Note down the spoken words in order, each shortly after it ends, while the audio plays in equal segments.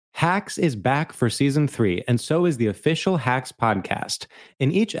Hacks is back for season 3, and so is the official Hacks podcast.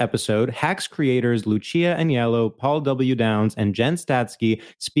 In each episode, Hacks creators Lucia Aniello, Paul W. Downs, and Jen Statsky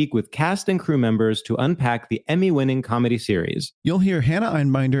speak with cast and crew members to unpack the Emmy-winning comedy series. You'll hear Hannah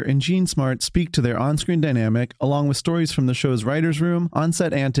Einbinder and Gene Smart speak to their on-screen dynamic, along with stories from the show's writer's room,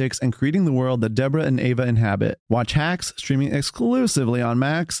 on-set antics, and creating the world that Deborah and Ava inhabit. Watch Hacks, streaming exclusively on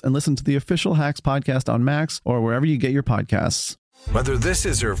Max, and listen to the official Hacks podcast on Max or wherever you get your podcasts. Whether this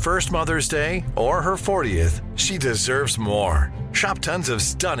is her first Mother's Day or her 40th, she deserves more. Shop tons of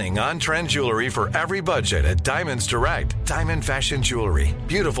stunning on-trend jewelry for every budget at Diamonds Direct. Diamond fashion jewelry,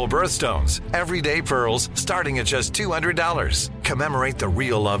 beautiful birthstones, everyday pearls starting at just $200. Commemorate the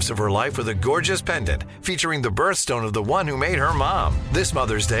real loves of her life with a gorgeous pendant featuring the birthstone of the one who made her mom. This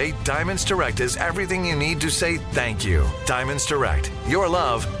Mother's Day, Diamonds Direct is everything you need to say thank you. Diamonds Direct, your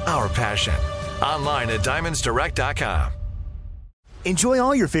love, our passion. Online at diamondsdirect.com. Enjoy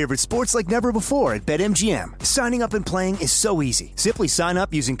all your favorite sports like never before at BetMGM. Signing up and playing is so easy. Simply sign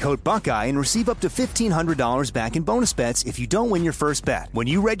up using code Buckeye and receive up to $1,500 back in bonus bets if you don't win your first bet. When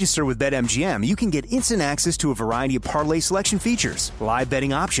you register with BetMGM, you can get instant access to a variety of parlay selection features, live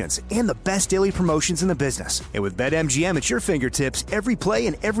betting options, and the best daily promotions in the business. And with BetMGM at your fingertips, every play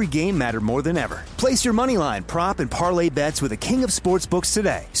and every game matter more than ever. Place your moneyline, prop, and parlay bets with the king of sportsbooks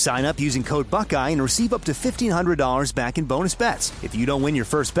today. Sign up using code Buckeye and receive up to $1,500 back in bonus bets if you don't win your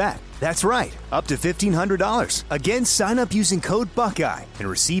first bet. That's right, up to $1,500. Again, sign up using code Buckeye and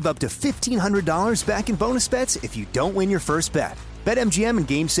receive up to $1,500 back in bonus bets if you don't win your first bet. BetMGM and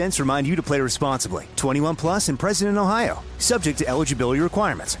GameSense remind you to play responsibly. 21 plus and present in Ohio. Subject to eligibility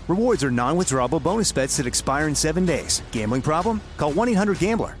requirements. Rewards are non-withdrawable bonus bets that expire in 7 days. Gambling problem? Call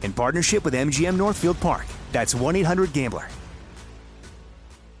 1-800-GAMBLER in partnership with MGM Northfield Park. That's 1-800-GAMBLER.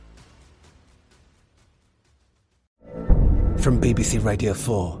 From BBC Radio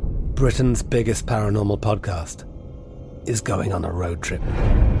 4, Britain's biggest paranormal podcast is going on a road trip.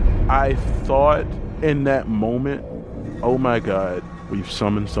 I thought in that moment, oh my God, we've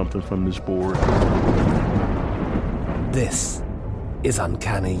summoned something from this board. This is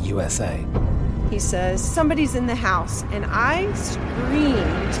Uncanny USA. He says, somebody's in the house, and I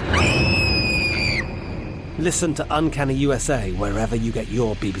screamed. Listen to Uncanny USA wherever you get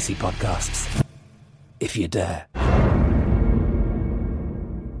your BBC podcasts, if you dare.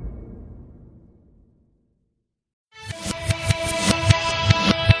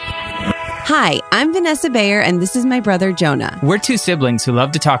 Hi, I'm Vanessa Bayer, and this is my brother, Jonah. We're two siblings who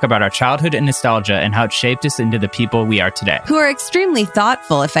love to talk about our childhood and nostalgia and how it shaped us into the people we are today. Who are extremely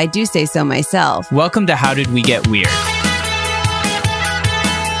thoughtful, if I do say so myself. Welcome to How Did We Get Weird?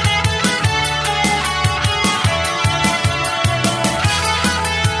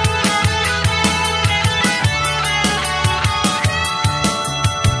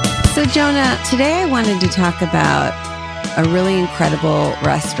 So, Jonah, today I wanted to talk about a really incredible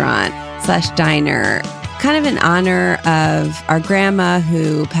restaurant / diner, kind of in honor of our grandma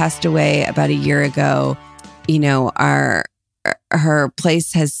who passed away about a year ago. You know, her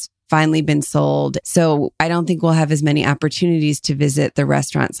place has finally been sold, so I don't think we'll have as many opportunities to visit the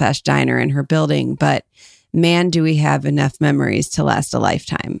restaurant / diner in her building, but man, do we have enough memories to last a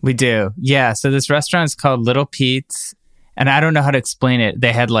lifetime. We do. Yeah. So this restaurant is called Little Pete's, and I don't know how to explain it.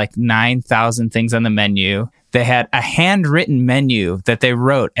 They had like 9,000 things on the menu. They had a handwritten menu that they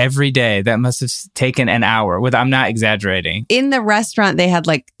wrote every day that must have taken an hour. I'm not exaggerating. In the restaurant, they had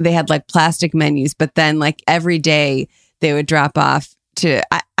like plastic menus, but then like every day they would drop off to,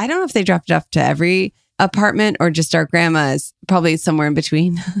 I don't know if they dropped it off to every apartment or just our grandma's, probably somewhere in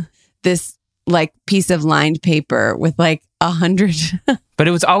between. This like piece of lined paper with like 100. But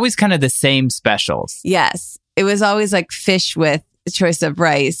it was always kind of the same specials. Yes. It was always like fish with a choice of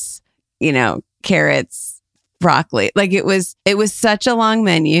rice, you know, carrots, broccoli. Like it was such a long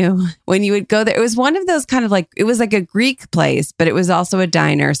menu. When you would go there, it was one of those kind of like, it was like a Greek place, but it was also a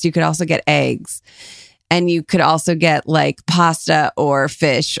diner. So you could also get eggs, and you could also get like pasta or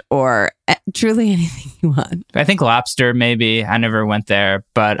fish or truly anything you want. I think lobster, maybe. I never went there.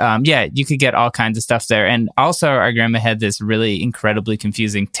 But yeah, you could get all kinds of stuff there. And also our grandma had this really incredibly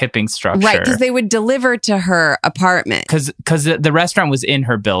confusing tipping structure. Right, because they would deliver to her apartment. Because the restaurant was in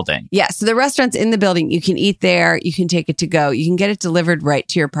her building. Yeah, so the restaurant's in the building. You can eat there. You can take it to go. You can get it delivered right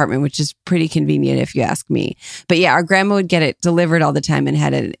to your apartment, which is pretty convenient if you ask me. But yeah, our grandma would get it delivered all the time and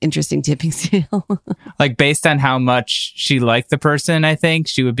had an interesting tipping scale. Like based on how much she liked the person, I think,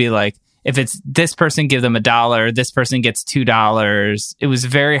 she would be like, if it's this person, give them $1, this person gets $2. It was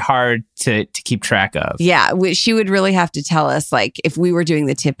very hard to keep track of. Yeah, she would really have to tell us, like, if we were doing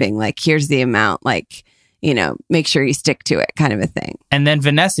the tipping, like, here's the amount, like, make sure you stick to it kind of a thing. And then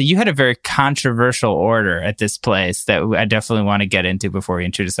Vanessa, you had a very controversial order at this place that I definitely want to get into before we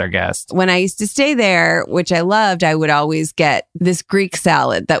introduce our guest. When I used to stay there, which I loved, I would always get this Greek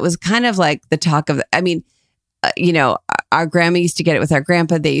salad that was kind of like the talk of, our grandma used to get it with our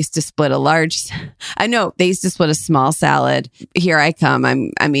grandpa. They used to split they used to split a small salad. Here I come.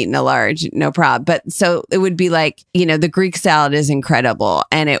 I'm eating a large, no problem. But so it would be like, the Greek salad is incredible.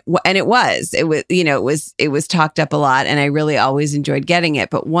 And it was talked up a lot, and I really always enjoyed getting it.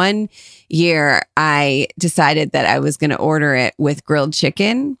 But one year I decided that I was going to order it with grilled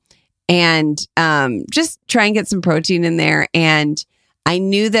chicken and just try and get some protein in there. And I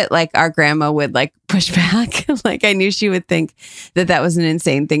knew that like our grandma would like push back. Like I knew she would think that was an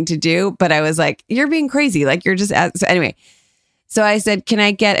insane thing to do. But I was like, you're being crazy. Like you're just so anyway. So I said, can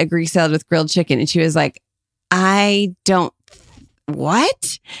I get a Greek salad with grilled chicken? And she was like, what?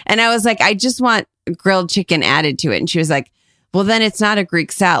 And I was like, I just want grilled chicken added to it. And she was like, well, then it's not a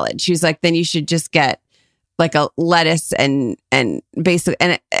Greek salad. She was like, then you should just get like a lettuce and basically.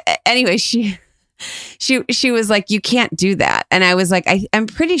 And anyway, she was like, you can't do that. And I was like, I'm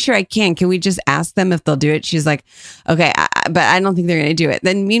pretty sure I can. Can we just ask them if they'll do it? She's like, okay, but I don't think they're going to do it.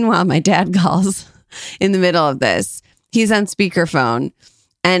 Then meanwhile, my dad calls in the middle of this. He's on speakerphone.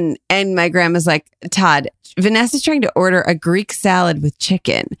 And my grandma's like, Todd, Vanessa's trying to order a Greek salad with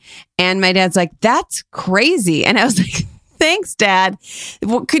chicken. And my dad's like, that's crazy. And I was like, thanks, Dad.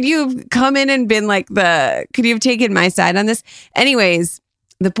 Well, could you have come in and been like could you have taken my side on this? Anyways,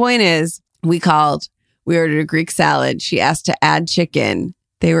 the point is, we called, we ordered a Greek salad. She asked to add chicken.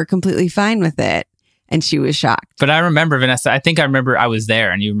 They were completely fine with it. And she was shocked. But I remember, Vanessa, I remember I was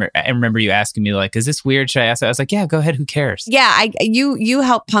there and I remember you asking me like, is this weird? Should I ask? I was like, yeah, go ahead. Who cares? Yeah, you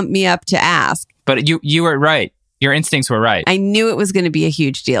helped pump me up to ask. But you were right. Your instincts were right. I knew it was going to be a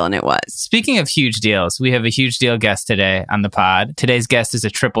huge deal, and it was. Speaking of huge deals, we have a huge deal guest today on the pod. Today's guest is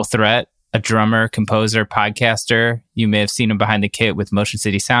a triple threat. A drummer, composer, podcaster. You may have seen him behind the kit with Motion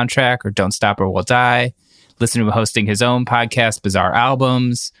City Soundtrack or Don't Stop or We'll Die. Listen to him hosting his own podcast, Bizarre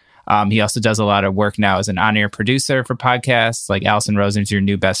Albums. He also does a lot of work now as an on-air producer for podcasts like Allison Rosen's Your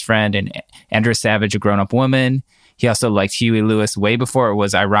New Best Friend and Andrea Savage, A Grown-Up Woman. He also liked Huey Lewis way before it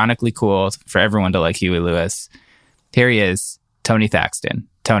was ironically cool for everyone to like Huey Lewis. Here he is, Tony Thaxton.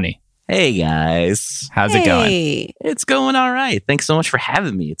 Tony. Hey, guys. How's it going? It's going all right. Thanks so much for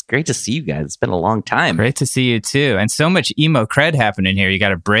having me. It's great to see you guys. It's been a long time. Great to see you, too. And so much emo cred happening here. You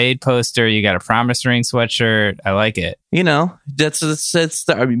got a Braid poster. You got a Promise Ring sweatshirt. I like it. That's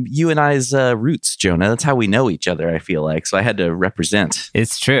you and I's roots, Jonah. That's how we know each other, I feel like. So I had to represent.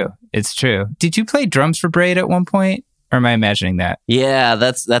 It's true. Did you play drums for Braid at one point? Or am I imagining that? Yeah,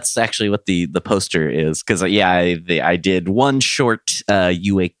 that's actually what the poster is. Because, I did one short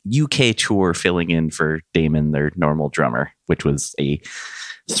UK tour filling in for Damon, their normal drummer, which was a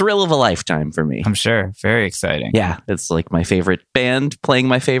thrill of a lifetime for me. I'm sure. Very exciting. Yeah, it's like my favorite band playing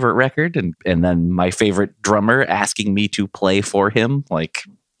my favorite record and then my favorite drummer asking me to play for him. Like,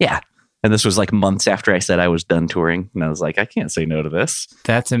 yeah. And this was like months after I said I was done touring. And I was like, I can't say no to this.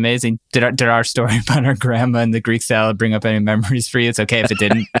 That's amazing. Did our story about our grandma and the Greek salad bring up any memories for you? It's okay if it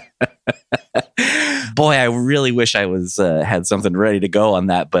didn't. Boy, I really wish I was had something ready to go on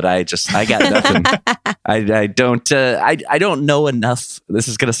that, but I got nothing. I don't know enough. This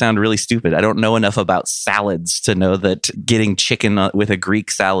is going to sound really stupid. I don't know enough about salads to know that getting chicken with a Greek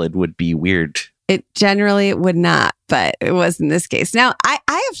salad would be weird. It generally would not, but it was in this case. Now, I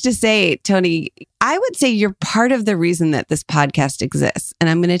have to say, Tony, I would say you're part of the reason that this podcast exists. And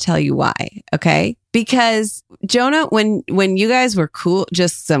I'm going to tell you why. Okay. Because Jonah, when you guys were cool,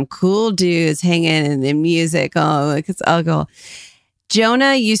 just some cool dudes hanging in music, it's alcohol.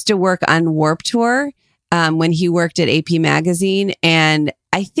 Jonah used to work on Warped Tour when he worked at AP Magazine. And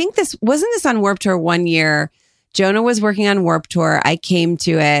I think wasn't this on Warped Tour one year. Jonah was working on Warped Tour. I came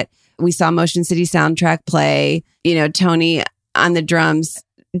to it. We saw Motion City Soundtrack play, Tony on the drums.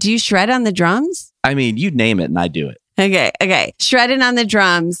 Do you shred on the drums? I mean, you name it and I do it. Okay. Shredding on the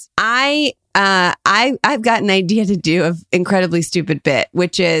drums. I've got an idea to do an incredibly stupid bit,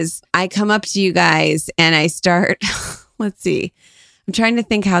 which is I come up to you guys and I start, let's see. I'm trying to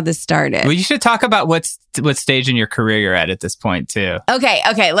think how this started. Well, you should talk about what stage in your career you're at this point too.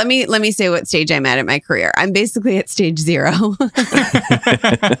 Okay. Let me say what stage I'm at in my career. I'm basically at stage 0.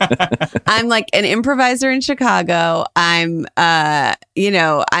 I'm like an improviser in Chicago. I'm, I've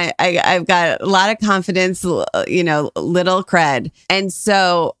got a lot of confidence, little cred, and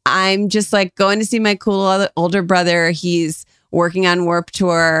so I'm just like going to see my cool older brother. He's working on Warped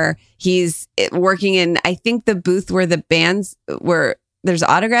Tour. He's working in, I think, the booth where the bands were there's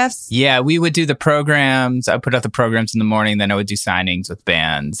autographs? Yeah, we would do the programs. I put out the programs in the morning, then I would do signings with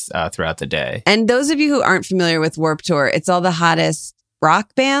bands throughout the day. And those of you who aren't familiar with Warped Tour, it's all the hottest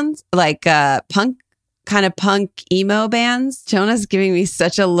rock bands, like punk emo bands. Jonah's giving me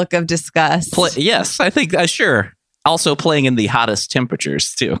such a look of disgust. Yes, I think sure. Also playing in the hottest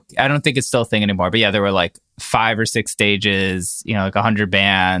temperatures too. I don't think it's still a thing anymore, but yeah, there were like 5 or 6 stages, like 100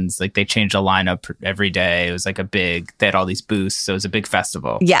 bands. Like they changed the lineup every day. It was like they had all these booths. So it was a big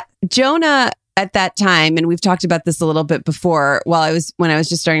festival. Yeah. Jonah at that time, and we've talked about this a little bit before, when I was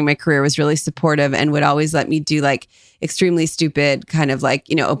just starting my career, was really supportive and would always let me do like extremely stupid kind of like,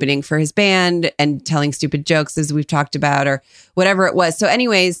 opening for his band and telling stupid jokes, as we've talked about, or whatever it was. So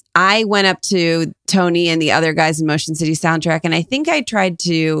anyways, I went up to Tony and the other guys in Motion City Soundtrack, and I think I tried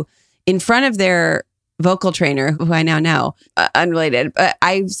to, in front of their vocal trainer, who I now know, unrelated, but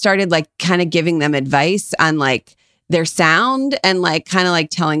I started like kind of giving them advice on like their sound and like kind of like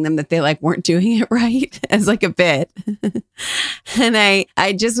telling them that they like weren't doing it right as like a bit. And I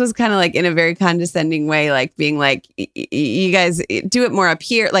just was kind of like in a very condescending way, like being like, you guys do it more up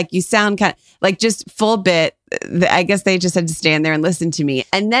here. Like you sound kind of like just full bit. I guess they just had to stand there and listen to me.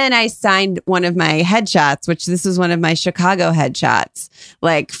 And then I signed one of my headshots, which this was one of my Chicago headshots,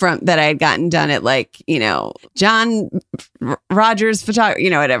 like from that I had gotten done at like, John Rogers photography,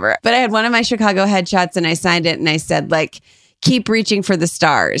 whatever. But I had one of my Chicago headshots and I signed it and I said like, keep reaching for the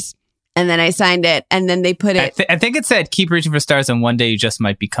stars. And then I signed it and then they put it. I think it said, keep reaching for stars and one day you just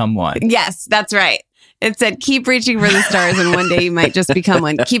might become one. Yes, that's right. It said, keep reaching for the stars and one day you might just become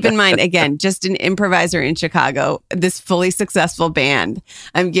one. Keep in mind, again, just an improviser in Chicago, this fully successful band.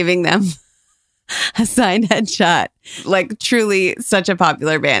 I'm giving them a signed headshot, like truly such a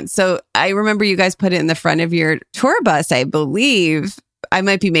popular band. So I remember you guys put it in the front of your tour bus, I believe. I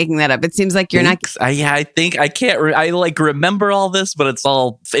might be making that up. It seems like you're not. I think I can't. I like remember all this, but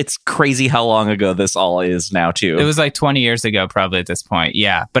it's crazy how long ago this all is now too. It was like 20 years ago, probably at this point.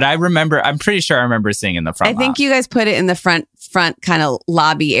 Yeah, but I'm pretty sure I remember seeing in the front. I think you guys put it in the front kind of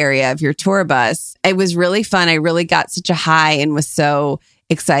lobby area of your tour bus. It was really fun. I really got such a high and was so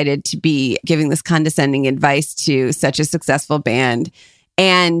excited to be giving this condescending advice to such a successful band.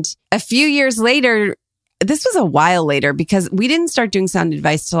 And a few years later. This was a while later because we didn't start doing sound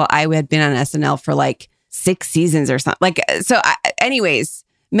advice till I had been on SNL for like 6 seasons or something. Anyways,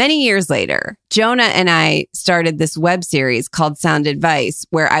 many years later, Jonah and I started this web series called Sound Advice,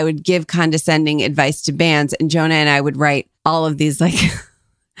 where I would give condescending advice to bands, and Jonah and I would write all of these like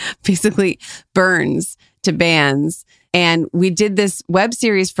basically burns to bands. And we did this web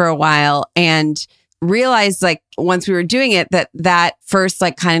series for a while and realized like once we were doing it that first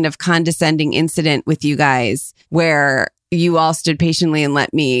like kind of condescending incident with you guys where you all stood patiently and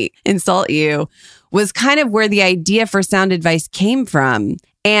let me insult you was kind of where the idea for Sound Advice came from.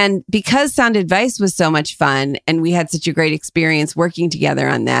 And because Sound Advice was so much fun and we had such a great experience working together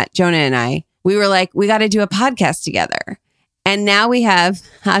on that, Jonah and I, we were like, we got to do a podcast together. And now we have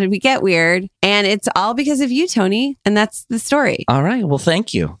How Did We Get Weird? And it's all because of you, Tony. And that's the story. All right. Well,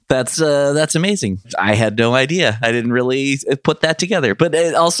 thank you. That's amazing. I had no idea. I didn't really put that together. But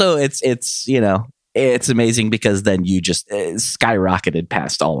it's amazing because then you just skyrocketed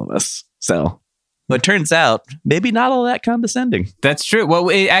past all of us. So it turns out maybe not all that condescending. That's true. Well,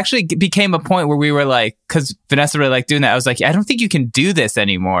 it actually became a point where we were like, because Vanessa really liked doing that. I was like, I don't think you can do this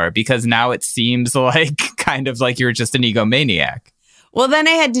anymore because now it seems like kind of like you're just an egomaniac. Well, then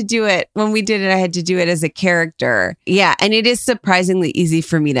I had to do it. When we did it, I had to do it as a character. Yeah. And it is surprisingly easy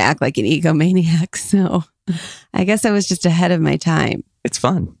for me to act like an egomaniac. So I guess I was just ahead of my time. It's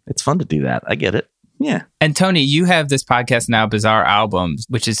fun. It's fun to do that. I get it. Yeah. And Tony, you have this podcast now, Bizarre Albums,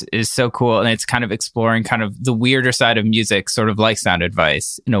 which is so cool. And it's kind of exploring kind of the weirder side of music, sort of like Sound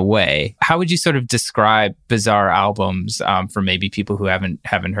Advice in a way. How would you sort of describe Bizarre Albums for maybe people who haven't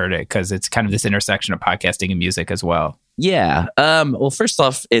heard it? Because it's kind of this intersection of podcasting and music as well. Yeah. Well, first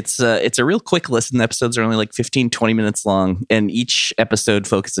off, it's a real quick listen. The episodes are only like 15, 20 minutes long. And each episode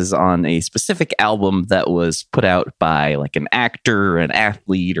focuses on a specific album that was put out by like an actor, an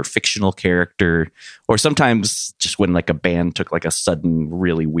athlete, or fictional character. Or sometimes just when like a band took like a sudden,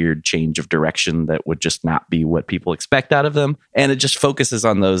 really weird change of direction that would just not be what people expect out of them. And it just focuses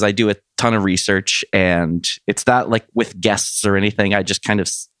on those. I do a ton of research, and it's not like with guests or anything. I just kind of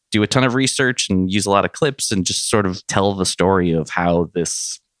do a ton of research and use a lot of clips and just sort of tell the story of how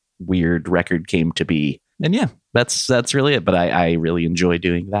this weird record came to be. And yeah, that's really it. But I really enjoy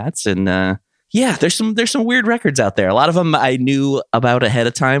doing that. And yeah, there's some weird records out there. A lot of them I knew about ahead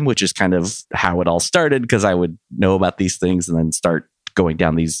of time, which is kind of how it all started, because I would know about these things and then start going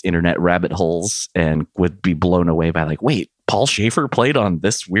down these internet rabbit holes and would be blown away by like, wait, Paul Schaefer played on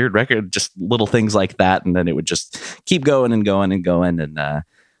this weird record, just little things like that. And then it would just keep going and going and going. And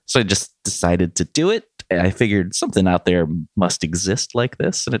so I just decided to do it. I figured something out there must exist like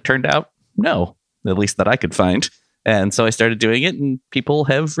this. And it turned out, no, at least that I could find. And so I started doing it and people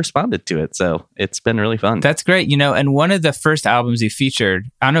have responded to it. So it's been really fun. That's great. You know, and one of the first albums you featured,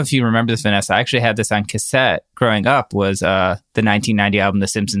 I don't know if you remember this, Vanessa, I actually had this on cassette growing up, was the 1990 album, The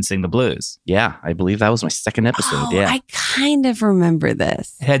Simpsons Sing the Blues. Yeah, I believe that was my second episode. Yeah. I kind of remember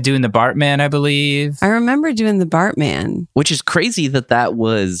this. It had Doing the Bartman, I believe. I remember Doing the Bartman. Which is crazy that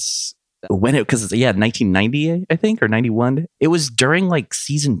was when it, because 1990, I think, or 91. It was during like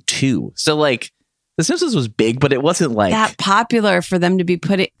season 2. So like, The Simpsons was big, but it wasn't like that popular for them to be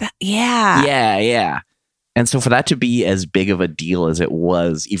putting. Yeah. Yeah. And so for that to be as big of a deal as it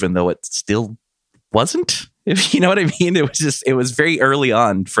was, even though it still wasn't, if you know what I mean, it was very early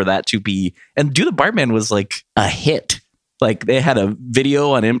on for that to be. And Do the Bartman was like a hit. Like they had a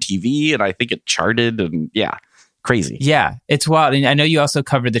video on MTV and I think it charted and yeah. Crazy. Yeah, it's wild. And I know you also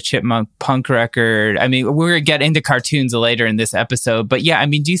covered the Chipmunk Punk record. I mean, we're going to get into cartoons later in this episode. But yeah, I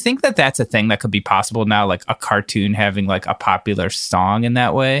mean, do you think that that's a thing that could be possible now? Like a cartoon having like a popular song in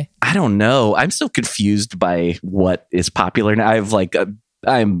that way? I don't know. I'm so confused by what is popular now.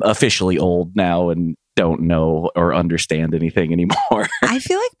 I'm officially old now and don't know or understand anything anymore. I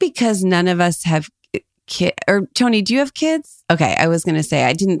feel like because none of us have kids, or Tony, do you have kids? Okay, I was going to say,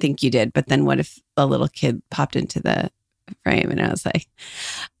 I didn't think you did, but then what if a little kid popped into the frame and I was like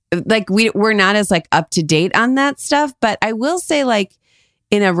we're not as like up to date on that stuff, but I will say like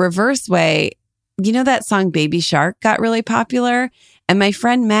in a reverse way, you know, that song Baby Shark got really popular and my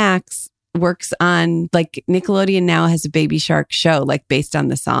friend Max works on like Nickelodeon now has a Baby Shark show like based on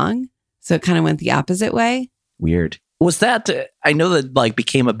the song. So it kind of went the opposite way. Weird. Was that, I know that like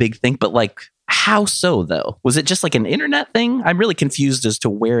became a big thing, but like how so though? Was it just like an internet thing? I'm really confused as to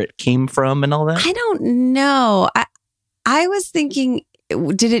where it came from and all that. I don't know. I was thinking,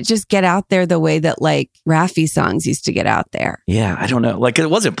 did it just get out there the way that like Raffi songs used to get out there? Yeah, I don't know. Like it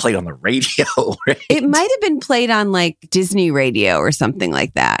wasn't played on the radio, right? It might have been played on like Disney radio or something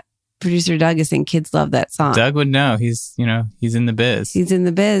like that. Producer Doug is saying kids love that song. Doug would know. He's in the biz. He's in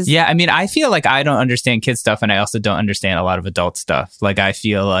the biz. Yeah, I mean, I feel like I don't understand kid stuff and I also don't understand a lot of adult stuff. Like I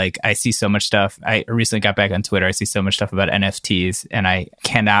feel like I see so much stuff. I recently got back on Twitter. I see so much stuff about NFTs and I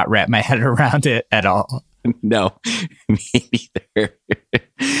cannot wrap my head around it at all. No, me neither.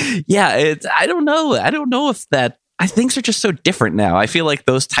 Yeah, I don't know. I don't know if things are just so different now. I feel like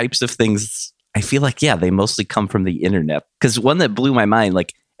those types of things, I feel like, yeah, they mostly come from the internet. Because one that blew my mind,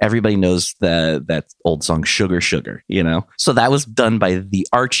 like, everybody knows that old song Sugar Sugar, you know? So that was done by the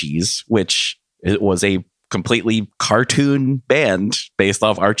Archies, which it was a completely cartoon band based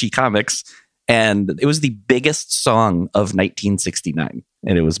off Archie comics. And it was the biggest song of 1969.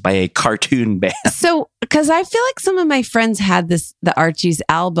 And it was by a cartoon band. So, because I feel like some of my friends had the Archies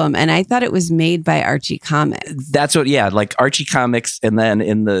album, and I thought it was made by Archie Comics. That's what, yeah, like Archie Comics. And then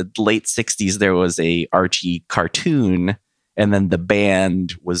in the late 60s, there was a Archie cartoon. And then the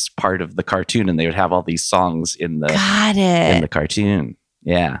band was part of the cartoon, and they would have all these songs in the cartoon.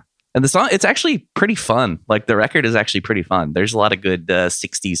 Yeah. And the song, it's actually pretty fun. Like the record is actually pretty fun. There's a lot of good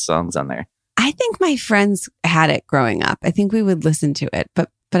 60s songs on there. I think my friends had it growing up. I think we would listen to it, but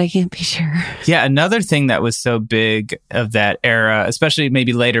I can't be sure. Yeah, another thing that was so big of that era, especially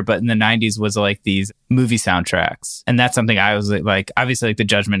maybe later, but in the 90s, was like these movie soundtracks. And that's something I was like, obviously like the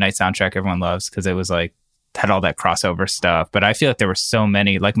Judgment Night soundtrack everyone loves because it was like, had all that crossover stuff. But I feel like there were so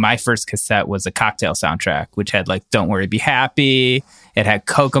many. Like my first cassette was a Cocktail soundtrack, which had like Don't Worry, Be Happy. It had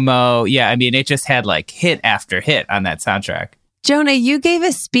Kokomo. Yeah, I mean, it just had like hit after hit on that soundtrack. Jonah, you gave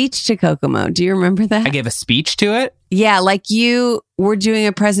a speech to Kokomo. Do you remember that? I gave a speech to it? Yeah, like you were doing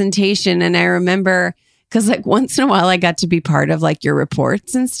a presentation. And I remember, because like once in a while I got to be part of like your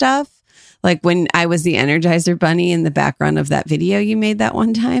reports and stuff. Like when I was the Energizer Bunny in the background of that video you made that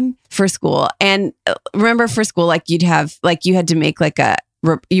one time for school. And remember for school, like you had to make like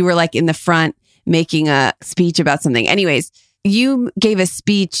you were like in the front making a speech about something. Anyways, you gave a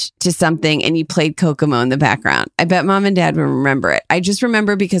speech to something and you played Kokomo in the background. I bet mom and dad would remember it. I just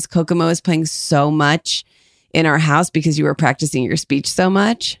remember because Kokomo was playing so much in our house because you were practicing your speech so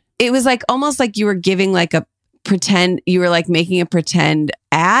much. It was like almost like you were giving like you were like making a pretend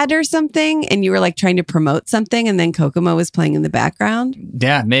ad or something and you were like trying to promote something and then Kokomo was playing in the background.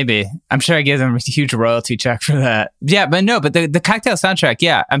 Yeah, maybe. I'm sure I gave them a huge royalty check for that. Yeah, but the Cocktail soundtrack,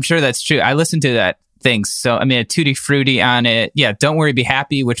 yeah, I'm sure that's true. I listened to that thing. So, I mean, a Tutti Frutti on it. Yeah, Don't Worry, Be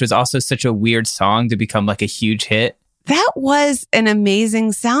Happy, which was also such a weird song to become like a huge hit. That was an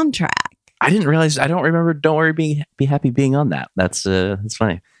amazing soundtrack. I didn't realize. I don't remember. Don't worry, be happy being on that. That's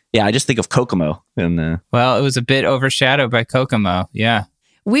funny. Yeah, I just think of Kokomo. And well, it was a bit overshadowed by Kokomo. Yeah,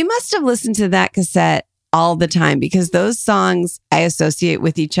 we must have listened to that cassette all the time because those songs I associate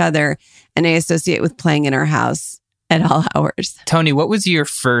with each other and I associate with playing in our house at all hours. Tony, what was your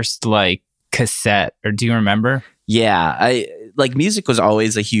first like cassette, or do you remember? Yeah, I like music was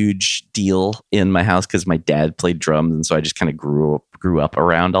always a huge deal in my house because my dad played drums, and so I just kind of grew up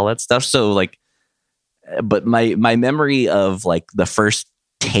around all that stuff. So like, but my memory of like the first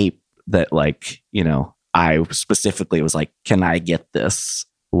tape that like, you know, I specifically was like, can I get this?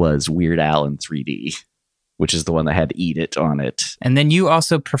 Was Weird Al in 3D, which is the one that had Eat It on it. And then you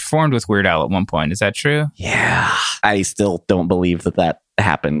also performed with Weird Al at one point. Is that true? Yeah, I still don't believe that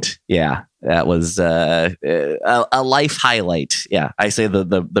happened. Yeah. That was a life highlight. Yeah, I say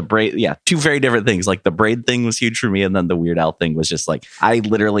the braid. Yeah, two very different things. Like the braid thing was huge for me, and then the Weird Al thing was just like I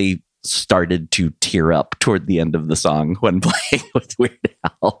literally started to tear up toward the end of the song when playing with Weird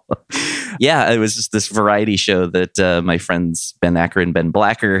Al. Yeah, it was just this variety show that my friends Ben Acker and Ben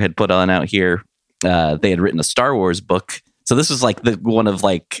Blacker had put on out here. They had written a Star Wars book, so this was like the one of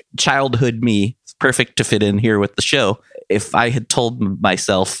like childhood me. Perfect to fit in here with the show. If I had told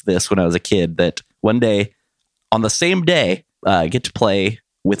myself this when I was a kid, that one day, on the same day, I get to play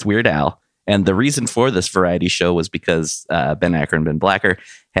with Weird Al. And the reason for this variety show was because Ben Acker and Ben Blacker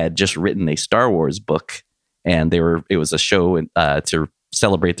had just written a Star Wars book. And it was a show to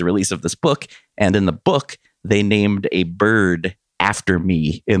celebrate the release of this book. And in the book, they named a bird after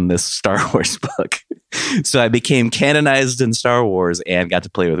me in this Star Wars book. So I became canonized in Star Wars and got to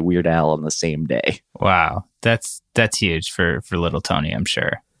play with Weird Al on the same day. Wow. That's huge for little Tony, I'm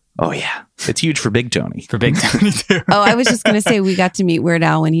sure. Oh, yeah. It's huge for Big Tony. For Big Tony, too. Oh, I was just going to say we got to meet Weird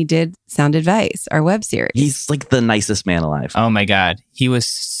Al when he did Sound Advice, our web series. He's like the nicest man alive. Oh, my God. He was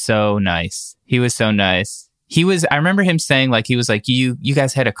so nice. I remember him saying like, he was like, you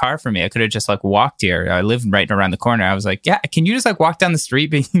guys had a car for me. I could have just like walked here. I live right around the corner. I was like, yeah, can you just like walk down the street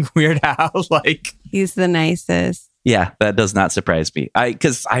being Weird Al? Like, he's the nicest. Yeah, that does not surprise me.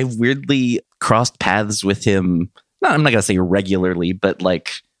 Because I weirdly crossed paths with him. No, I'm not going to say regularly, but like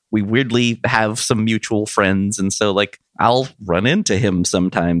we weirdly have some mutual friends. And so like I'll run into him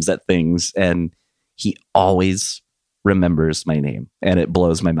sometimes at things and he always remembers my name and it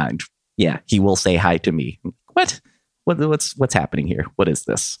blows my mind. Yeah, he will say hi to me. What's happening here? What is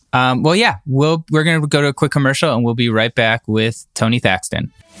this? Well, yeah, we're going to go to a quick commercial and we'll be right back with Tony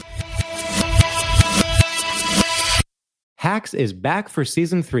Thaxton. Hacks is back for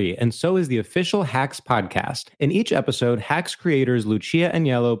season 3, and so is the official Hacks podcast. In each episode, Hacks creators Lucia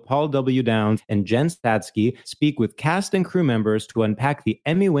Aniello, Paul W. Downs, and Jen Statsky speak with cast and crew members to unpack the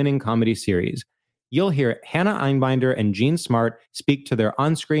Emmy-winning comedy series. You'll hear Hannah Einbinder and Jean Smart speak to their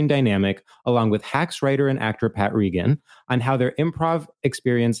on-screen dynamic, along with Hacks writer and actor Pat Regan, on how their improv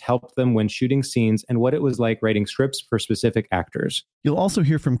experience helped them when shooting scenes and what it was like writing scripts for specific actors. You'll also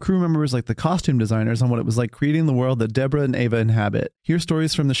hear from crew members like the costume designers on what it was like creating the world that Deborah and Ava inhabit. Hear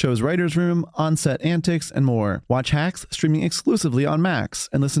stories from the show's writer's room, on-set antics, and more. Watch Hacks streaming exclusively on Max,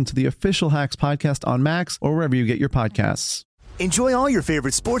 and listen to the official Hacks podcast on Max or wherever you get your podcasts. Enjoy all your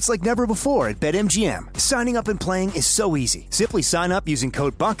favorite sports like never before at BetMGM. Signing up and playing is so easy. Simply sign up using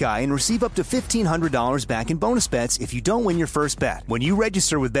code Buckeye and receive up to $1,500 back in bonus bets if you don't win your first bet. When you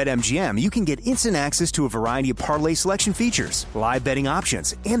register with BetMGM, you can get instant access to a variety of parlay selection features, live betting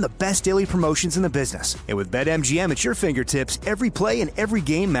options, and the best daily promotions in the business. And with BetMGM at your fingertips, every play and every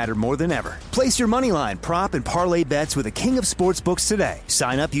game matter more than ever. Place your moneyline, prop, and parlay bets with the king of sportsbooks today.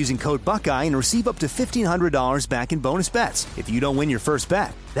 Sign up using code Buckeye and receive up to $1,500 back in bonus bets if you don't win your first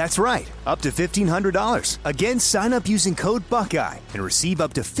bet. That's right, up to $1,500. Again, sign up using code Buckeye and receive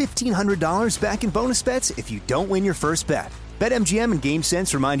up to $1,500 back in bonus bets if you don't win your first bet. BetMGM and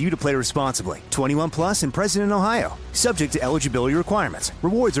GameSense remind you to play responsibly. 21 plus and present in Ohio. Subject to eligibility requirements.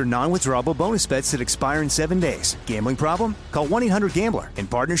 Rewards are non-withdrawable bonus bets that expire in 7 days. Gambling problem? Call 1-800-GAMBLER in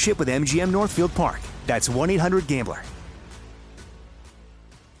partnership with MGM Northfield Park. That's 1-800-GAMBLER.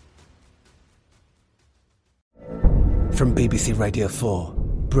 From BBC Radio 4,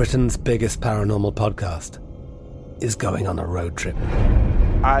 Britain's biggest paranormal podcast is going on a road trip.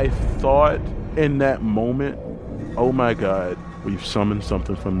 I thought in that moment, oh my God, we've summoned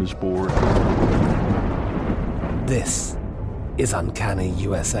something from this board. This is Uncanny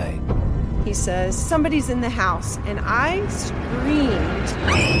USA. He says, somebody's in the house, and I screamed.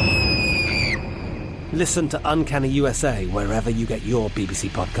 Listen to Uncanny USA wherever you get your BBC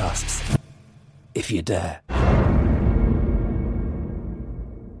podcasts, if you dare.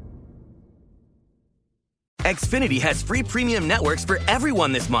 Xfinity has free premium networks for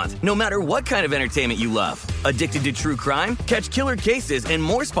everyone this month, no matter what kind of entertainment you love. Addicted to true crime? Catch killer cases and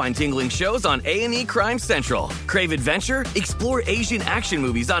more spine-tingling shows on A&E Crime Central. Crave adventure? Explore Asian action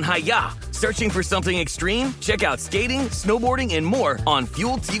movies on Hi-YAH. Searching for something extreme? Check out skating, snowboarding, and more on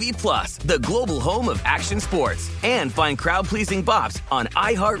Fuel TV Plus, the global home of action sports. And find crowd-pleasing bops on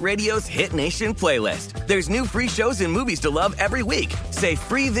iHeartRadio's Hit Nation playlist. There's new free shows and movies to love every week. Say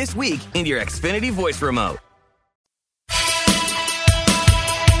free this week in your Xfinity voice remote.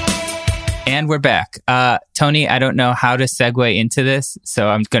 And we're back. Tony, I don't know how to segue into this, so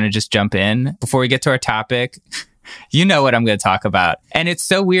I'm going to just jump in. Before we get to our topic, you know what I'm going to talk about. And it's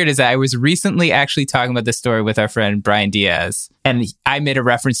so weird is that I was recently actually talking about this story with our friend Brian Diaz, and I made a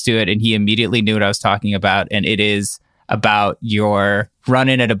reference to it, and he immediately knew what I was talking about. And it is about your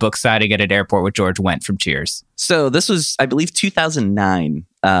run-in at a book signing at an airport with George Wendt from Cheers. So this was, I believe, 2009.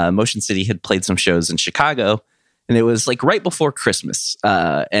 Motion City had played some shows in Chicago, and it was like right before Christmas.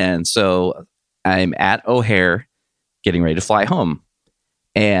 And so I'm at O'Hare getting ready to fly home,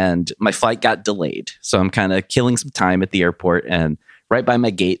 and my flight got delayed. So I'm kind of killing some time at the airport, and right by my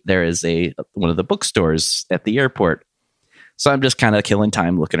gate, there is one of the bookstores at the airport. So I'm just kind of killing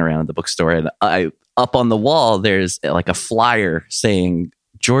time looking around the bookstore, and up on the wall, there's like a flyer saying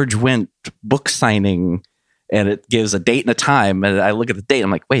George Wendt book signing, and it gives a date and a time. And I look at the date,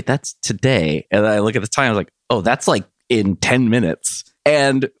 I'm like, wait, that's today. And I look at the time, I was like, oh, that's like in 10 minutes.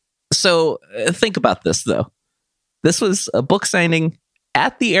 And so think about this, though. This was a book signing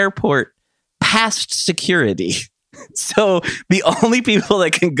at the airport past security. So the only people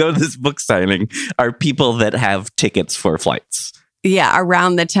that can go to this book signing are people that have tickets for flights. Yeah,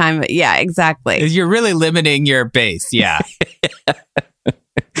 around the time. Yeah, exactly. You're really limiting your base. Yeah.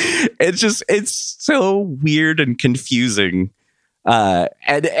 It's so weird and confusing.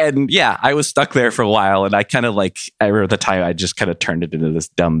 And yeah, I was stuck there for a while, and I kind of I remember the time I just kind of turned it into this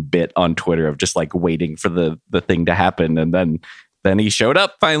dumb bit on Twitter of just like waiting for the thing to happen. And then he showed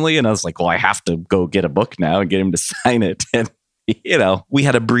up finally, and I was like, well, I have to go get a book now and get him to sign it. And, we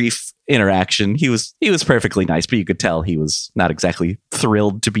had a brief interaction. He was perfectly nice, but you could tell he was not exactly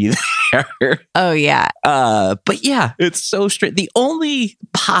thrilled to be there. Oh, yeah. But yeah, it's so straight. The only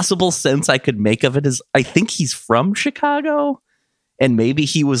possible sense I could make of it is I think he's from Chicago, and maybe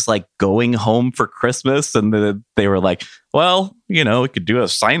he was like going home for Christmas, and they were like, well, we could do a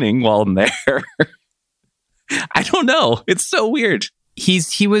signing while I'm there. I don't know. It's so weird. He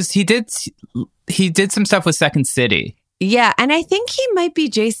did some stuff with Second City. Yeah, and I think he might be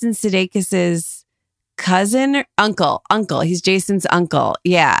Jason Sudeikis's cousin or uncle. He's Jason's uncle.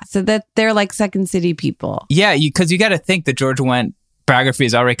 Yeah, so that they're like Second City people. Yeah, because you got to think the George Wendt biography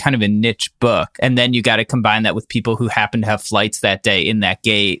is already kind of a niche book, and then you got to combine that with people who happen to have flights that day in that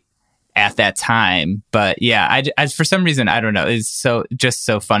gate at that time. But yeah, I for some reason, I don't know, it's so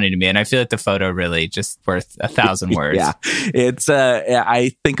funny to me, and I feel like the photo really just worth 1,000 words. Yeah, it's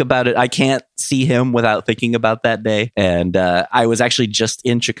I think about it, I can't see him without thinking about that day. And I was actually just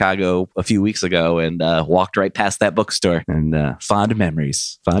in Chicago a few weeks ago and walked right past that bookstore, and fond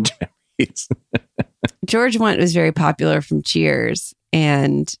memories. George Wendt was very popular from Cheers,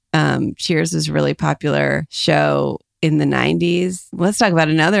 and Cheers was a really popular show in the 90s. Let's talk about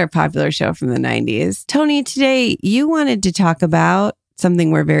another popular show from the 90s. Tony, today you wanted to talk about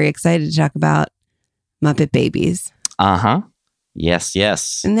something we're very excited to talk about, Muppet Babies. Uh-huh.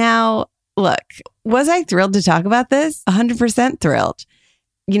 Yes. Now, look, was I thrilled to talk about this? 100% thrilled.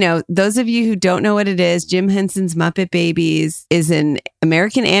 Those of you who don't know what it is, Jim Henson's Muppet Babies is an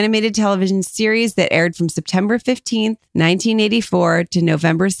American animated television series that aired from September 15th, 1984 to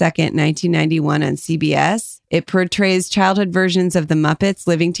November 2nd, 1991 on CBS. It portrays childhood versions of the Muppets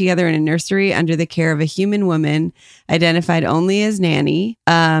living together in a nursery under the care of a human woman identified only as Nanny,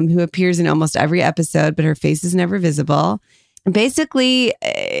 who appears in almost every episode, but her face is never visible. Basically,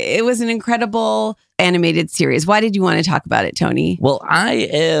 it was an incredible animated series. Why did you want to talk about it, Tony? Well, I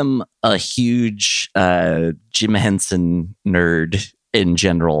am a huge Jim Henson nerd in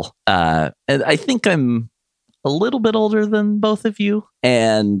general. And I think I'm a little bit older than both of you.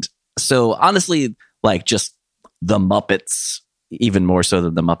 And so honestly, just the Muppets, even more so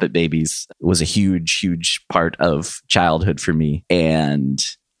than the Muppet Babies, was a huge, huge part of childhood for me. And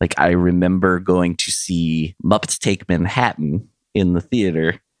I remember going to see Muppets Take Manhattan in the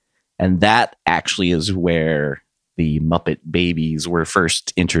theater. And that actually is where the Muppet Babies were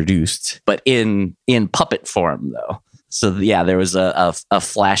first introduced, but in puppet form, though. So yeah, there was a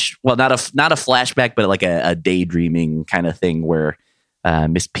flash, well, not a flashback, but like a daydreaming kind of thing where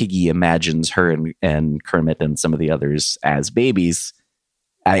Miss Piggy imagines her and Kermit and some of the others as babies.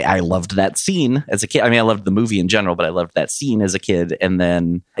 I loved that scene as a kid. I mean, I loved the movie in general, but I loved that scene as a kid. And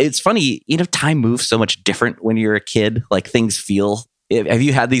then it's funny, time moves so much different when you're a kid. Like things feel. Have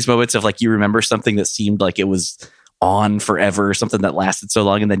you had these moments of like you remember something that seemed like it was on forever, or something that lasted so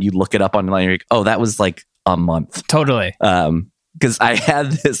long, and then you look it up online and you're like, oh, that was like a month. Totally. Because I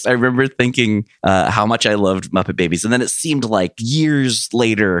had this, I remember thinking how much I loved Muppet Babies. And then it seemed like years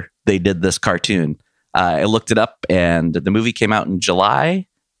later they did this cartoon. I looked it up and the movie came out in July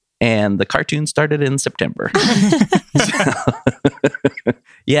and the cartoon started in September.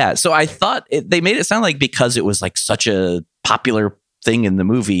 Yeah. So I thought they made it sound like because it was like such a popular thing in the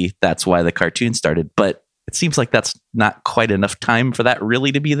movie, that's why the cartoon started. But it seems like that's not quite enough time for that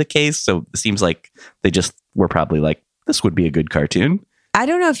really to be the case. So it seems like they just were probably like, this would be a good cartoon. I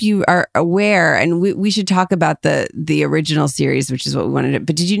don't know if you are aware, and we should talk about the original series, which is what we wanted to,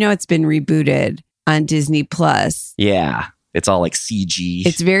 but did you know it's been rebooted on Disney Plus? Yeah. It's all like CG.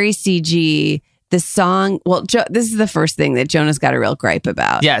 It's very CG. The song, well, this is the first thing that Jonah's got a real gripe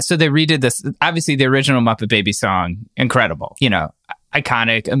about. Yeah, so they redid this. Obviously, the original Muppet Baby song, incredible.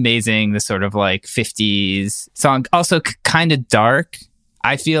 Iconic, amazing, the sort of like 50s song. Also kind of dark.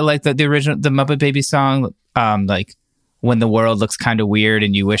 I feel like the Muppet Baby song, like when the world looks kind of weird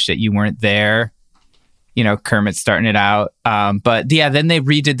and you wish that you weren't there. Kermit's starting it out. But yeah, then they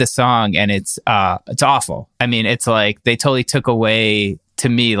redid the song and it's awful. I mean, it's like they totally took away, to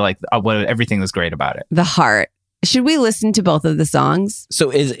me, like what everything was great about it. The heart. Should we listen to both of the songs? So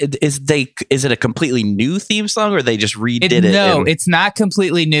is it a completely new theme song, or they just redid it? No, it's not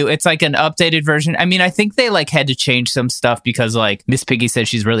completely new. It's like an updated version. I mean, I think they like had to change some stuff because like Miss Piggy said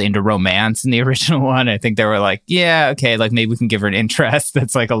she's really into romance in the original one. I think they were like, yeah, okay, like maybe we can give her an interest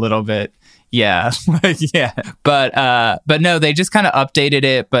that's like a little bit, yeah, yeah. But no, they just kind of updated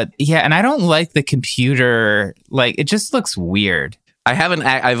it. But yeah, and I don't like the computer. Like it just looks weird.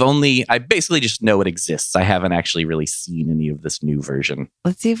 I basically just know it exists. I haven't actually really seen any of this new version.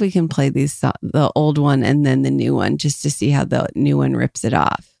 Let's see if we can play the old one and then the new one, just to see how the new one rips it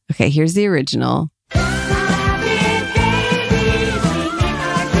off. Okay, here's the original.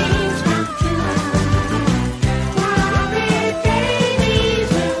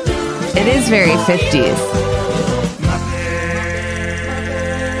 It is very 50s.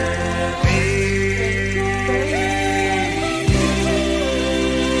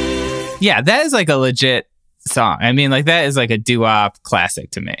 Yeah, that is like a legit song. I mean, like that is like a doo-wop classic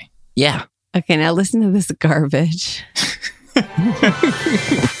to me. Yeah. Okay, now listen to this garbage. Muppet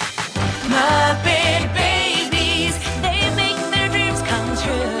Babies, they make their dreams come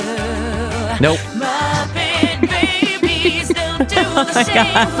true. Nope. Muppet Babies, they'll do the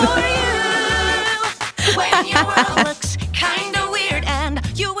same for you. When your world looks kind of weird and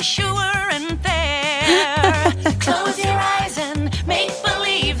you wish you weren't there, close your eyes and make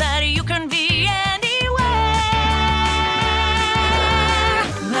believe that you can be anywhere.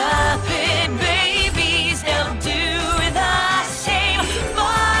 Muppet Babies, they'll do the same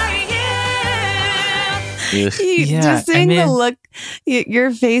for you. Just seeing the look,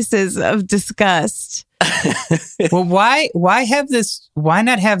 your faces of disgust. Well, why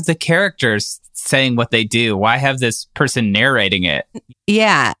not have the characters saying what they do? Why have this person narrating it?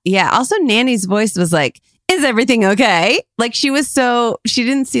 Yeah. Also, Nanny's voice was like, is everything okay? Like she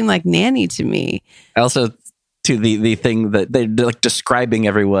didn't seem like Nanny to me. Also, to the thing that they're like describing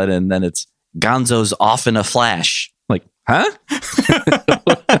everyone, and then it's Gonzo's off in a flash. Like, huh?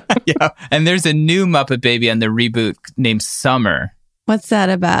 Yeah. And there's a new Muppet Baby on the reboot named Summer. What's that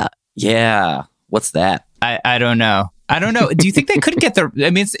about? Yeah. What's that? I don't know. Do you think they couldn't get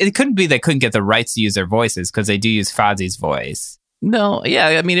it couldn't be they couldn't get the rights to use their voices, because they do use Fozzie's voice. No, yeah,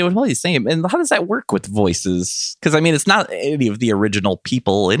 I mean, it would be the same. And how does that work with voices? Because, I mean, it's not any of the original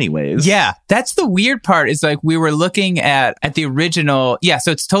people anyways. Yeah, that's the weird part, is like we were looking at the original. Yeah,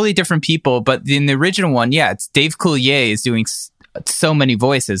 so it's totally different people. But in the original one, yeah, it's Dave Coulier is doing so many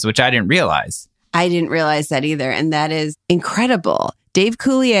voices, which I didn't realize. I didn't realize that either. And that is incredible. Dave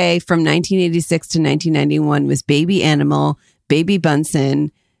Coulier from 1986 to 1991 was Baby Animal, Baby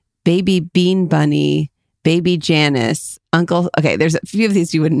Bunsen, Baby Bean Bunny, Baby Janice, Uncle. Okay, there's a few of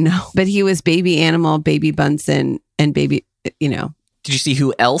these you wouldn't know, but he was Baby Animal, Baby Bunsen, and Baby, Did you see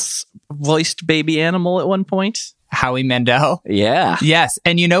who else voiced Baby Animal at one point? Howie Mandel. Yeah. Yes.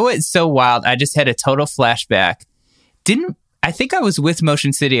 And you know what's so wild? I just had a total flashback. I think I was with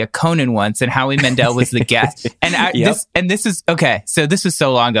Motion City at Conan once, and Howie Mandel was the guest. And this is okay. So this was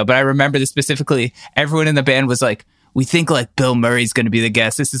so long ago, but I remember this specifically. Everyone in the band was like, we think like Bill Murray's going to be the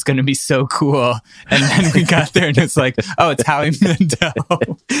guest. This is going to be so cool. And then we got there and it's like, oh, it's Howie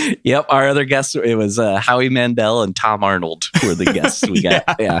Mandel. Yep. Our other guests, it was Howie Mandel and Tom Arnold were the guests we got.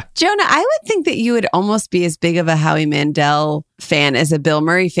 Yeah. Jonah, I would think that you would almost be as big of a Howie Mandel fan as a Bill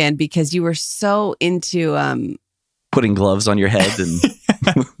Murray fan because you were so into putting gloves on your head and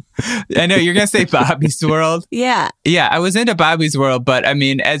I know you're going to say Bobby's World. Yeah. Yeah, I was into Bobby's World, but I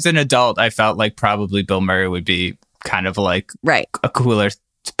mean, as an adult, I felt like probably Bill Murray would be kind of like a cooler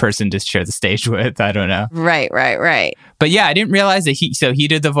person to share the stage with. I don't know. Right. But yeah, I didn't realize that he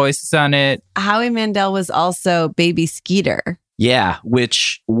did the voices on it. Howie Mandel was also Baby Skeeter. Yeah,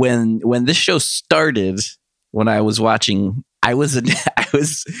 which when this show started, when I was watching, I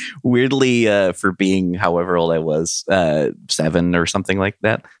was weirdly, for being however old I was, 7 or something like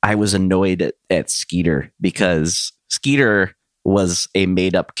that, I was annoyed at Skeeter because Skeeter was a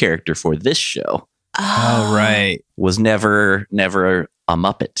made up character for this show. Oh, right. Was never a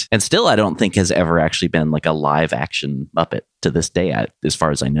Muppet. And still, I don't think has ever actually been like a live action Muppet to this day, as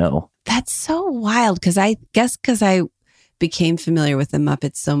far as I know. That's so wild because I became familiar with the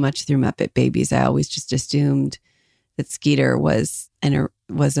Muppets so much through Muppet Babies. I always just assumed that Skeeter was a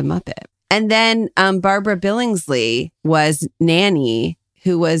Muppet. And then Barbara Billingsley was Nanny,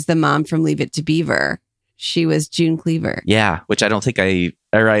 who was the mom from Leave It to Beaver. She was June Cleaver. Yeah, which I don't think I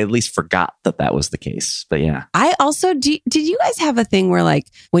at least forgot that was the case. But yeah. I also, did you guys have a thing where like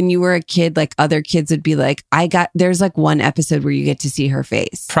when you were a kid, like other kids would be like, there's like one episode where you get to see her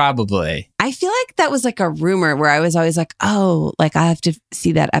face? Probably. I feel like that was like a rumor where I was always like, oh, like I have to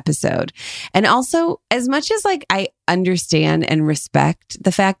see that episode. And also, as much as like I understand and respect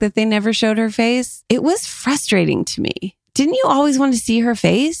the fact that they never showed her face, it was frustrating to me. Didn't you always want to see her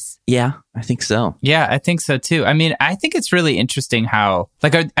face? Yeah, I think so. Yeah, I think so too. I mean, I think it's really interesting how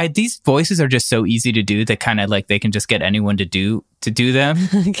like these voices are just so easy to do that kind of like they can just get anyone to do them.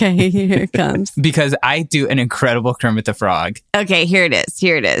 Okay, here it comes. Because I do an incredible Kermit the Frog. Okay, here it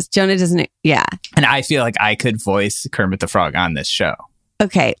is. Jonah doesn't. Yeah. And I feel like I could voice Kermit the Frog on this show.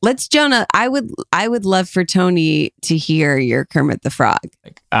 Okay, Jonah, I would love for Tony to hear your Kermit the Frog.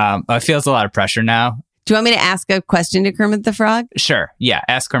 It feels a lot of pressure now. Do you want me to ask a question to Kermit the Frog? Sure. Yeah.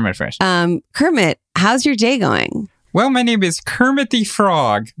 Ask Kermit first. Kermit, how's your day going? Well, my name is Kermit the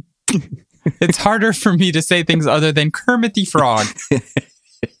Frog. It's harder for me to say things other than Kermit the Frog.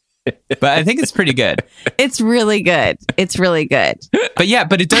 But I think it's pretty good. It's really good. But yeah,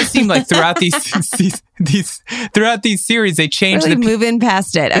 but it does seem like throughout these series, they change really moving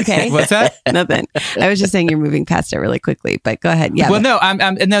past it. Okay. What's that? Nothing. I was just saying you're moving past it really quickly, but go ahead. Yeah. Well, no,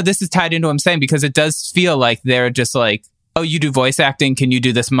 no, this is tied into what I'm saying because it does feel like they're just like, oh, you do voice acting. Can you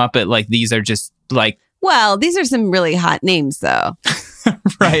do this Muppet? Like these are just like. Well, these are some really hot names though.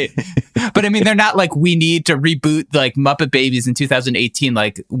 Right. But I mean, they're not like we need to reboot like Muppet Babies in 2018.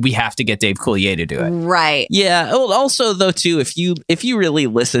 Like we have to get Dave Coulier to do it. Right. Yeah. Well, also though, too, if you really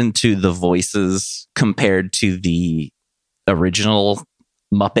listen to the voices compared to the original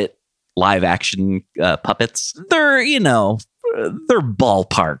Muppet live action puppets, they're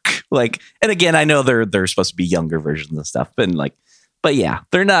ballpark. Like, and again, I know they're supposed to be younger versions and stuff, but yeah,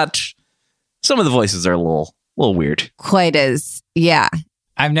 they're not. Some of the voices are a little weird. Quite as, yeah.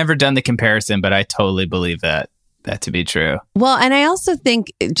 I've never done the comparison, but I totally believe that to be true. Well, and I also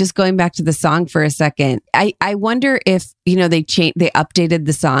think, just going back to the song for a second, I wonder if, they updated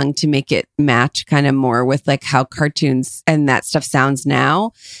the song to make it match kind of more with like how cartoons and that stuff sounds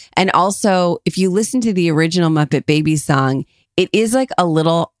now. And also, if you listen to the original Muppet Babies song, it is like a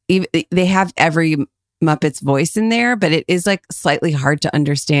little, they have every Muppet's voice in there, but it is like slightly hard to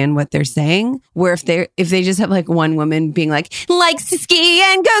understand what they're saying. Where if they just have like one woman being like, likes to ski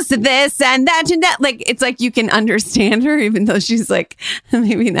and goes to this and that and that, like it's like you can understand her even though she's like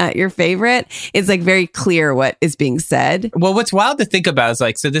maybe not your favorite. It's like very clear what is being said. Well, what's wild to think about is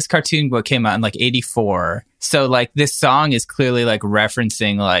like, so this cartoon came out in like 1984. So like this song is clearly like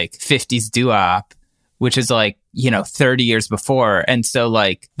referencing like 50s doo-wop, which is like, 30 years before. And so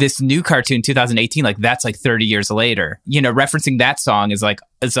like this new cartoon, 2018, like that's like 30 years later, referencing that song is like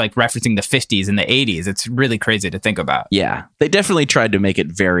referencing the 50s and the 80s. It's really crazy to think about. Yeah. They definitely tried to make it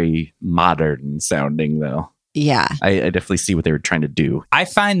very modern sounding though. Yeah. I definitely see what they were trying to do. I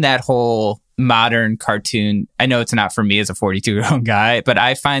find that whole modern cartoon, I know it's not for me as a 42-year-old guy, but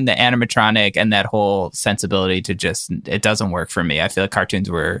I find the animatronic and that whole sensibility it doesn't work for me. I feel like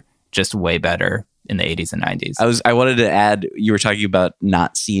cartoons were just way better in the 80s and 90s. I wanted to add, you were talking about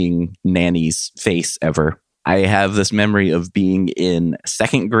not seeing Nanny's face ever. I have this memory of being in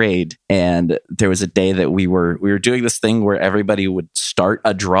second grade, and there was a day that we were doing this thing where everybody would start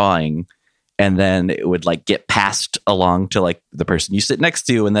a drawing, and then it would like get passed along to like the person you sit next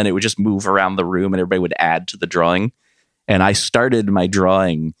to, and then it would just move around the room and everybody would add to the drawing. And I started my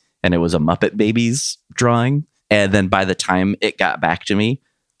drawing and it was a Muppet Babies drawing. And then by the time it got back to me,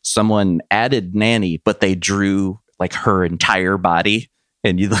 someone added Nanny, but they drew like her entire body,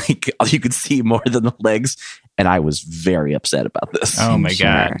 and you could see more than the legs. And I was very upset about this. Oh my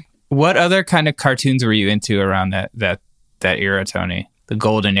God. What other kind of cartoons were you into around that era, Tony? The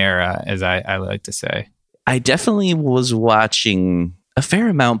golden era, as I like to say. I definitely was watching a fair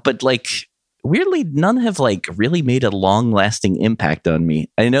amount, but like weirdly, none have like really made a long lasting impact on me.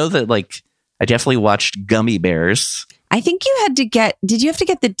 I know that like I definitely watched Gummy Bears. I think you had to get, did you have to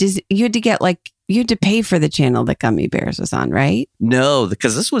get the Disney, you had to pay for the channel that Gummy Bears was on, right? No,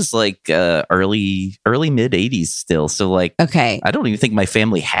 because this was like early mid 80s still. So like, okay, I don't even think my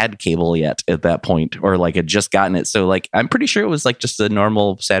family had cable yet at that point, or like had just gotten it. So like, I'm pretty sure it was like just a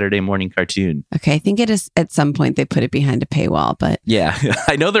normal Saturday morning cartoon. Okay, I think it is at some point they put it behind a paywall, but yeah,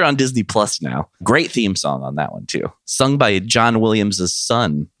 I know they're on Disney Plus now. Great theme song on that one too, sung by John Williams'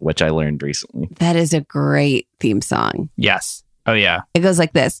 son, which I learned recently. That is a great theme song. Yes. Oh, yeah. It goes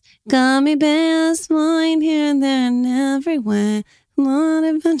like this. Gummy bears flying here and there and everywhere. Lot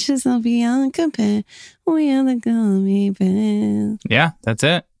of bunches of beyond compare. We are the gummy bears. Yeah, that's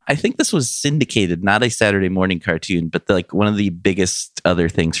it. I think this was syndicated, not a Saturday morning cartoon, but like one of the biggest other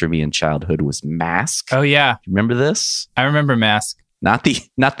things for me in childhood was Mask. Oh, yeah. Remember this? I remember Mask. Not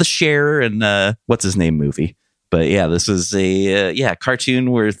the Cher and what's his name movie. But yeah, this was a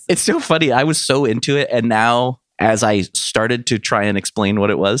cartoon where it's so funny. I was so into it. And now as I started to try and explain what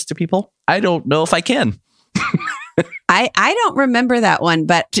it was to people, I don't know if I can. I don't remember that one,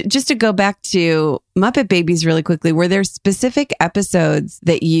 but just to go back to Muppet Babies really quickly, were there specific episodes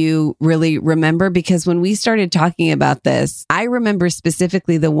that you really remember? Because when we started talking about this, I remember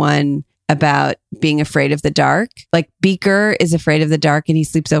specifically the one about being afraid of the dark. Like Beaker is afraid of the dark and he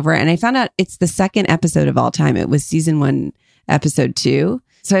sleeps over. And I found out it's the second episode of all time. It was season 1, episode 2.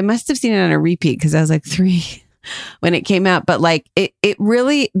 So I must have seen it on a repeat because I was like 3 when it came out. But like it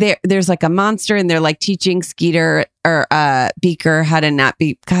really, there's like a monster and they're like teaching Skeeter or Beaker how to not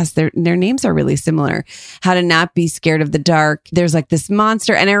be, gosh, their names are really similar, how to not be scared of the dark. There's like this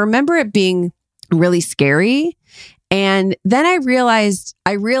monster. And I remember it being really scary. And then I realized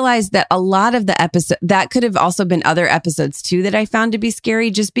that a lot of the episode, that could have also been other episodes too that I found to be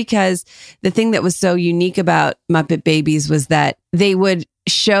scary, just because the thing that was so unique about Muppet Babies was that they would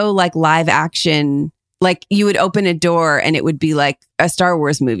show like live action, like you would open a door and it would be like a Star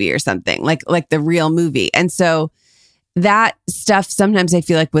Wars movie or something, like the real movie. And so that stuff sometimes I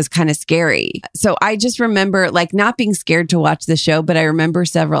feel like was kind of scary. So I just remember like not being scared to watch the show, but I remember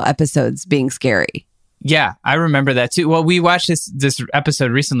several episodes being scary. Yeah, I remember that too. Well, we watched this episode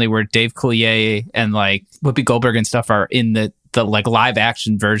recently where Dave Coulier and like Whoopi Goldberg and stuff are in the like live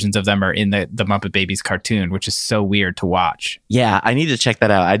action versions of them are in the Muppet Babies cartoon, which is so weird to watch. Yeah, I need to check that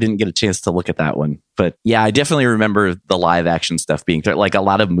out. I didn't get a chance to look at that one. But yeah, I definitely remember the live action stuff being like a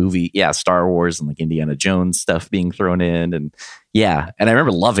lot of Star Wars and like Indiana Jones stuff being thrown in. And yeah, and I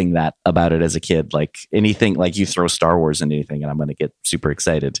remember loving that about it as a kid. Like anything, like you throw Star Wars into anything and I'm going to get super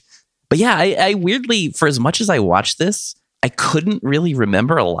excited. But yeah, I weirdly, for as much as I watched this, I couldn't really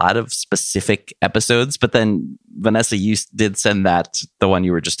remember a lot of specific episodes. But then Vanessa, you did send the one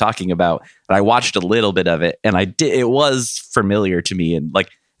you were just talking about, and I watched a little bit of it, and it was familiar to me. And like,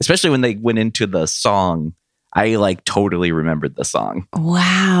 especially when they went into the song, I like totally remembered the song.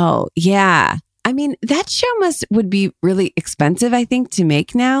 Wow. Yeah. I mean, that show would be really expensive, I think, to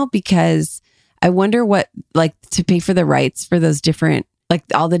make now, because I wonder what, like, to pay for the rights for those different, like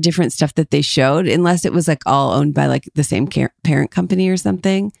all the different stuff that they showed, unless it was like all owned by like the same parent company or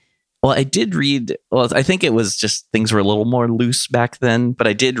something. Well, I did read, I think it was just things were a little more loose back then, but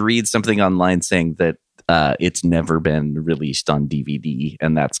I did read something online saying that it's never been released on DVD.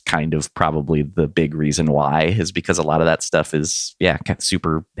 And that's kind of probably the big reason why, is because a lot of that stuff is,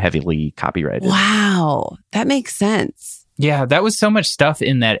 super heavily copyrighted. Wow. That makes sense. Yeah, that was so much stuff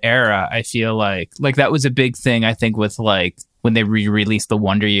in that era. I feel like that was a big thing, I think, with like when they re-released the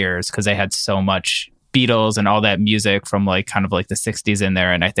Wonder Years, because they had so much Beatles and all that music from like kind of like the 60s in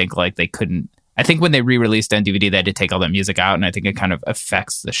there. And I think like I think when they re-released on DVD, they had to take all that music out. And I think it kind of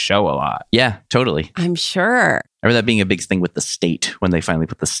affects the show a lot. Yeah, totally. I'm sure. I remember that being a big thing with The State when they finally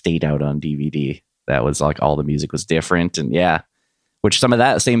put The State out on DVD. That was like all the music was different. And yeah, which some of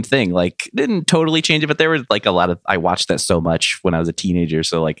that same thing, like didn't totally change it, but there were like a lot of, I watched that so much when I was a teenager.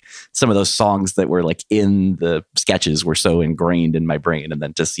 So like some of those songs that were like in the sketches were so ingrained in my brain. And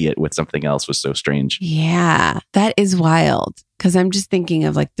then to see it with something else was so strange. Yeah, that is wild. Because I'm just thinking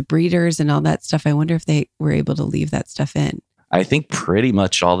of like the Breeders and all that stuff. I wonder if they were able to leave that stuff in. I think pretty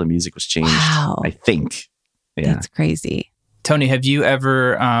much all the music was changed. Wow. I think. Yeah. That's crazy. Tony, have you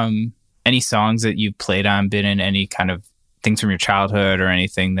ever, any songs that you've played on, been in any kind of things from your childhood or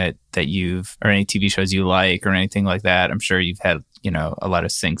anything that you've, or any TV shows you like or anything like that? I'm sure you've had, a lot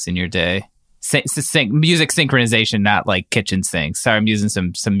of syncs in your day. Music synchronization, not like kitchen syncs. Sorry, I'm using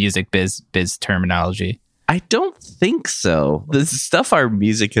some music biz terminology. I don't think so. The stuff our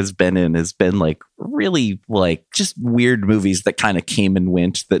music has been like really like just weird movies that kind of came and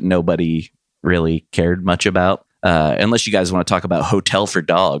went that nobody really cared much about. Unless you guys want to talk about Hotel for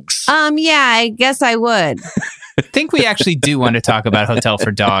Dogs. Yeah, I guess I would. I think we actually do want to talk about Hotel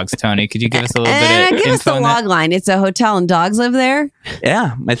for Dogs, Tony. Could you give us a little bit of give us the log line. It's a hotel and dogs live there?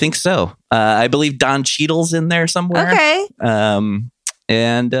 Yeah, I think so. I believe Don Cheadle's in there somewhere. Okay.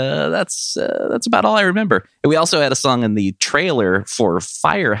 And that's about all I remember. And we also had a song in the trailer for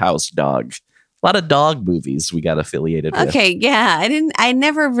Firehouse Dog. A lot of dog movies we got affiliated with. Okay, yeah. I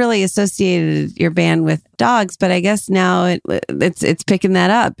never really associated your band with dogs, but I guess now it's picking that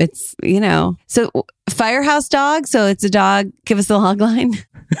up. It's, So Firehouse Dog, so it's a dog. Give us the log line.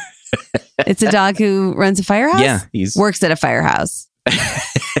 It's a dog who runs a firehouse? Yeah, works at a firehouse.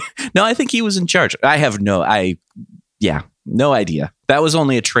 No, I think he was in charge. I have no idea. That was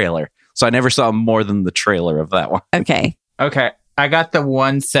only a trailer. So I never saw more than the trailer of that one. Okay. I got the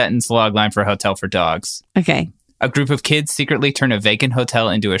one sentence log line for Hotel for Dogs. Okay. A group of kids secretly turn a vacant hotel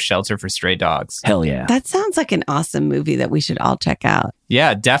into a shelter for stray dogs. Hell yeah. That sounds like an awesome movie that we should all check out.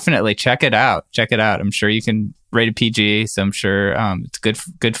 Yeah, definitely. Check it out. I'm sure you can rate it PG. So I'm sure it's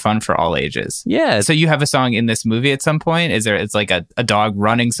good fun for all ages. Yeah. So you have a song in this movie at some point? It's like a dog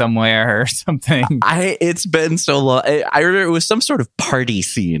running somewhere or something? It's been so long. I remember it was some sort of party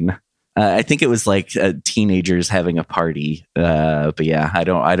scene. I think it was like teenagers having a party. But yeah, I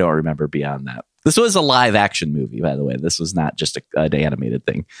don't remember beyond that. This was a live action movie, by the way. This was not just an animated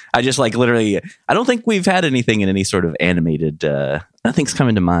thing. I just like literally, I don't think we've had anything in any sort of animated, nothing's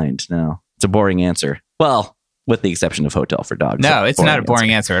coming to mind. No, it's a boring answer. Well, with the exception of Hotel for Dogs. No, it's not a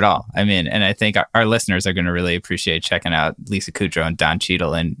boring answer at all. I mean, and I think our listeners are going to really appreciate checking out Lisa Kudrow and Don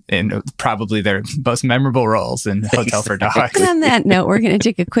Cheadle in probably their most memorable roles in Hotel for Dogs. And on that note, we're going to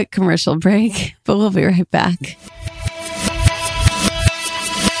take a quick commercial break, but we'll be right back.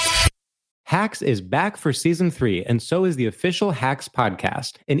 Hacks is back for season 3, and so is the official Hacks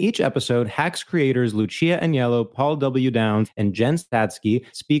podcast. In each episode, Hacks creators Lucia Agnello, Paul W. Downs, and Jen Statsky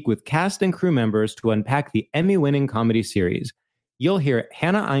speak with cast and crew members to unpack the Emmy-winning comedy series. You'll hear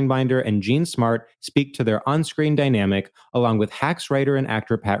Hannah Einbinder and Jean Smart speak to their on-screen dynamic, along with Hacks writer and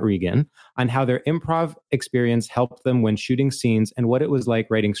actor Pat Regan, on how their improv experience helped them when shooting scenes and what it was like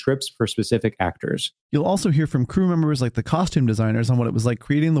writing scripts for specific actors. You'll also hear from crew members like the costume designers on what it was like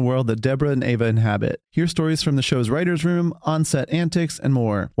creating the world that Deborah and Ava inhabit. Hear stories from the show's writer's room, on-set antics, and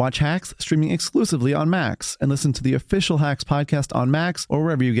more. Watch Hacks streaming exclusively on Max, and listen to the official Hacks podcast on Max or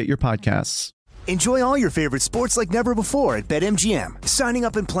wherever you get your podcasts. Enjoy all your favorite sports like never before at BetMGM. Signing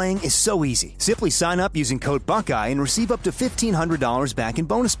up and playing is so easy. Simply sign up using code Buckeye and receive up to $1,500 back in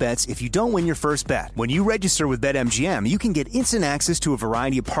bonus bets if you don't win your first bet. When you register with BetMGM, you can get instant access to a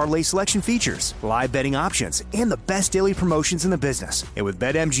variety of parlay selection features, live betting options, and the best daily promotions in the business. And with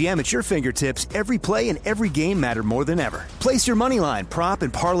BetMGM at your fingertips, every play and every game matter more than ever. Place your moneyline, prop,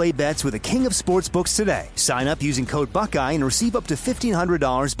 and parlay bets with the king of sportsbooks today. Sign up using code Buckeye and receive up to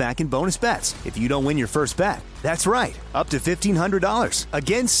 $1,500 back in bonus bets if you don't win your first bet. That's right, up to $1,500.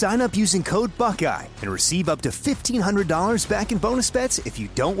 Again, sign up using code Buckeye and receive up to $1,500 back in bonus bets if you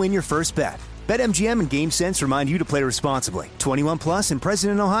don't win your first bet. BetMGM and GameSense remind you to play responsibly. 21 plus and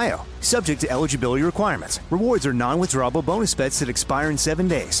present in Ohio. Subject to eligibility requirements. Rewards are non-withdrawable bonus bets that expire in 7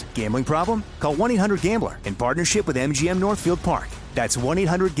 days. Gambling problem? Call 1-800-GAMBLER in partnership with MGM Northfield Park. That's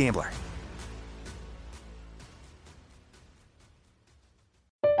 1-800-GAMBLER.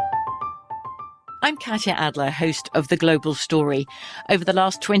 I'm Katya Adler, host of The Global Story. Over the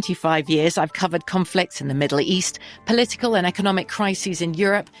last 25 years, I've covered conflicts in the Middle East, political and economic crises in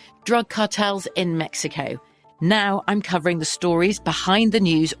Europe, drug cartels in Mexico. Now I'm covering the stories behind the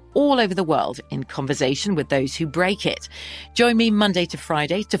news all over the world in conversation with those who break it. Join me Monday to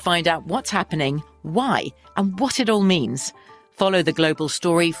Friday to find out what's happening, why, and what it all means. Follow The Global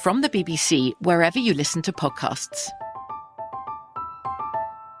Story from the BBC wherever you listen to podcasts.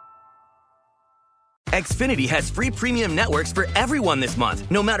 Xfinity has free premium networks for everyone this month,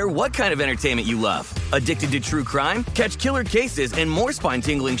 no matter what kind of entertainment you love. Addicted to true crime? Catch killer cases and more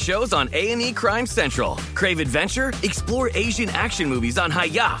spine-tingling shows on A&E Crime Central. Crave adventure? Explore Asian action movies on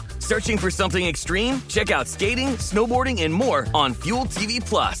Hi-YAH. Searching for something extreme? Check out skating, snowboarding, and more on Fuel TV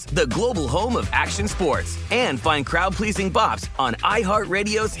Plus, the global home of action sports. And find crowd-pleasing bops on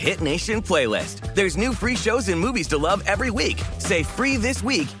iHeartRadio's Hit Nation playlist. There's new free shows and movies to love every week. Say free this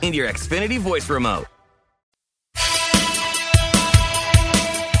week in your Xfinity voice remote.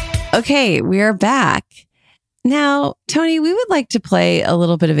 Okay, we are back. Now, Tony, we would like to play a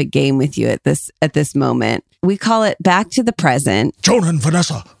little bit of a game with you at this moment. We call it Back to the Present. Jonah and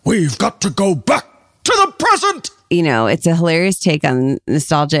Vanessa, we've got to go back to the present. You know, it's a hilarious take on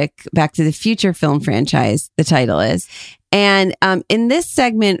nostalgic Back to the Future film franchise, the title is. And in this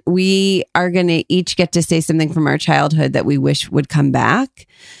segment, we are going to each get to say something from our childhood that we wish would come back.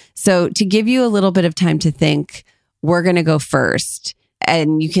 So to give you a little bit of time to think, we're going to go first.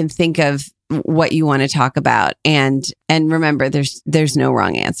 And you can think of what you want to talk about. And remember, there's no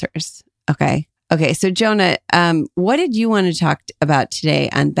wrong answers. Okay. So Jonah, what did you want to talk about today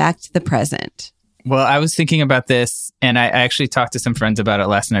on Back to the Present? Well, I was thinking about this, and I actually talked to some friends about it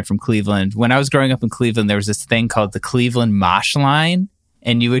last night from Cleveland. When I was growing up in Cleveland, there was this thing called the Cleveland Mosh Line,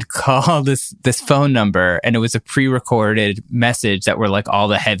 and you would call this phone number, and it was a pre-recorded message that were like all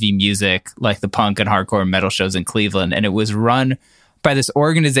the heavy music, like the punk and hardcore metal shows in Cleveland, and it was run by this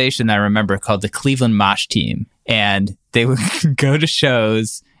organization that I remember called the Cleveland Mosh Team. And they would go to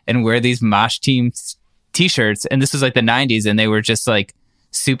shows and wear these Mosh Team t-shirts. And this was like the 90s. And they were just like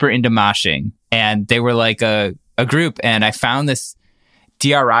super into moshing. And they were like a group. And I found this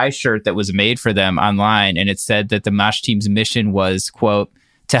DRI shirt that was made for them online. And it said that the Mosh Team's mission was, quote,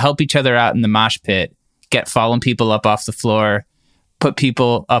 to help each other out in the mosh pit, get fallen people up off the floor, put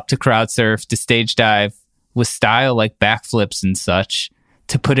people up to crowd surf, to stage dive, with style like backflips and such,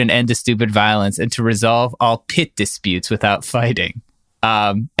 to put an end to stupid violence and to resolve all pit disputes without fighting.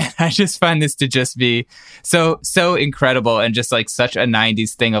 And I just find this to just be so incredible and just like such a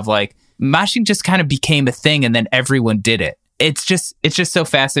 90s thing of like moshing just kind of became a thing and then everyone did it. It's just so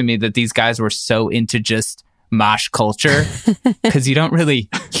fascinating that these guys were so into just mosh culture because you don't really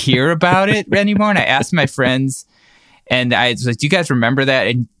hear about it anymore. And I asked my friends and I was like, do you guys remember that?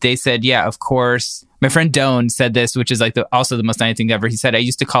 And they said, yeah, of course. My friend Doan said this, which is like also the most 90s thing ever. He said, I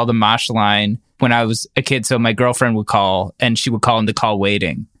used to call the mosh line when I was a kid. So my girlfriend would call and she would call into call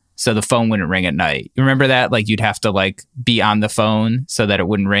waiting. So the phone wouldn't ring at night. You remember that? Like you'd have to like be on the phone so that it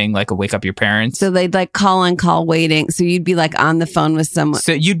wouldn't ring, like wake up your parents. So they'd like call on call waiting. So you'd be like on the phone with someone.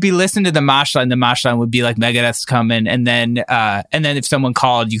 So you'd be listening to the mosh line. The mosh line would be like Megadeth's coming. And then if someone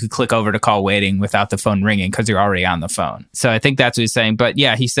called, you could click over to call waiting without the phone ringing because you're already on the phone. So I think that's what he's saying. But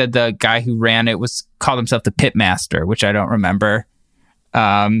yeah, he said the guy who ran it called himself the Pitmaster, which I don't remember.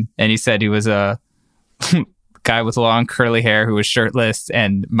 And he said he was a guy with long curly hair who was shirtless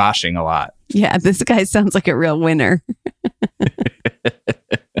and moshing a lot. Yeah, this guy sounds like a real winner.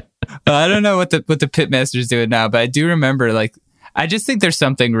 I don't know what the Pitmaster's doing now, but I do remember like I just think there's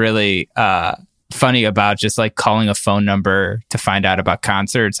something really funny about just like calling a phone number to find out about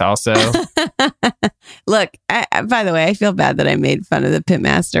concerts also. Look, by the way, I feel bad that I made fun of the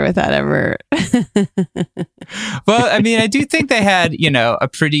Pitmaster without ever. Well, I mean, I do think they had, a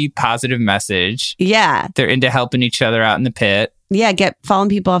pretty positive message. Yeah. They're into helping each other out in the pit. Yeah, falling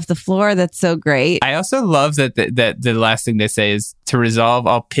people off the floor. That's so great. I also love that the last thing they say is to resolve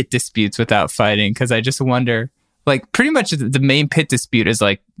all pit disputes without fighting, because I just wonder, like, pretty much the main pit dispute is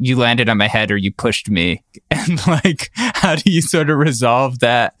like, you landed on my head or you pushed me. And like, how do you sort of resolve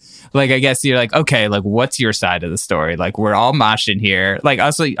that? Like, I guess you're like, okay, like, what's your side of the story? Like, we're all moshing here. Like,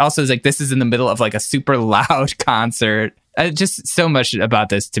 also it's like, this is in the middle of like a super loud concert. Just so much about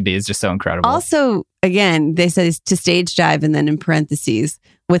this to me is just so incredible. Also, again, they said it's to stage dive and then in parentheses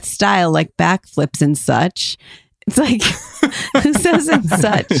with style like backflips and such. It's like, who says and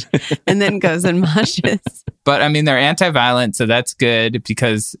such and then goes and moshes? But I mean, they're anti-violent, so that's good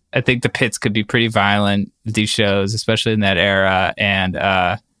because I think the pits could be pretty violent, these shows, especially in that era. And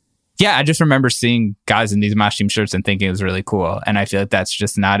yeah, I just remember seeing guys in these mosh team shirts and thinking it was really cool. And I feel like that's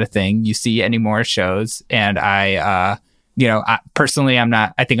just not a thing you see anymore at shows. And I personally,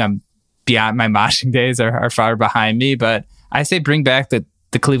 I think I'm beyond my moshing days are far behind me, but I say bring back the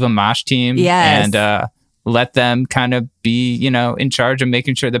Cleveland Mosh Team. Yes. And let them kind of be, in charge of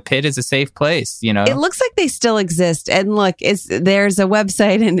making sure the pit is a safe place, It looks like they still exist. And look, there's a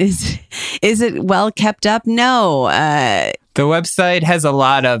website and is it well kept up? No. The The website has a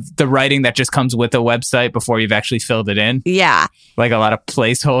lot of the writing that just comes with the website before you've actually filled it in. Yeah. Like a lot of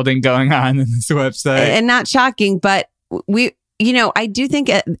placeholding going on in this website. And not shocking, but I do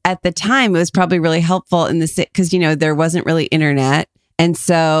think at the time it was probably really helpful in the because, there wasn't really internet. And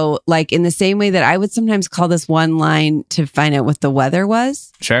so like in the same way that I would sometimes call this one line to find out what the weather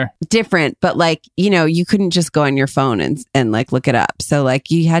was. Sure. Different, but like, you couldn't just go on your phone and like look it up. So like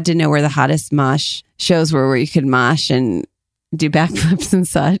you had to know where the hottest mosh shows were where you could mosh and do backflips and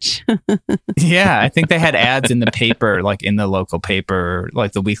such. Yeah, I think they had ads in the paper, like in the local paper,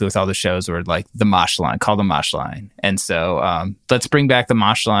 like the weekly with all the shows were like the mosh line, call the mosh line. And so let's bring back the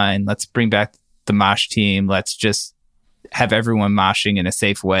mosh line. Let's bring back the mosh team. Let's just have everyone moshing in a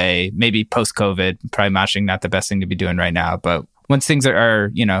safe way. Maybe post-COVID, probably moshing not the best thing to be doing right now. But once things are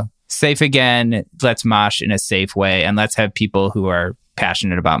safe again, let's mosh in a safe way. And let's have people who are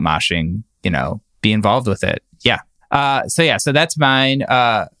passionate about moshing, be involved with it. Yeah. So that's mine.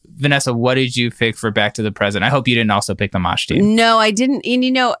 Vanessa, what did you pick for Back to the Present? I hope you didn't also pick the mosh team. No, I didn't.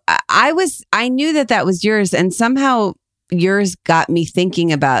 And I knew that was yours, and somehow yours got me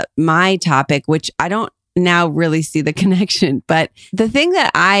thinking about my topic, which I don't now really see the connection. But the thing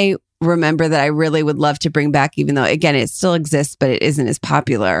that I remember that I really would love to bring back, even though again it still exists but it isn't as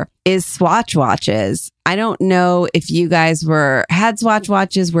popular, is Swatch watches. I don't know if you guys had Swatch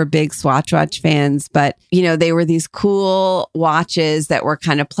watches, were big Swatch watch fans, but they were these cool watches that were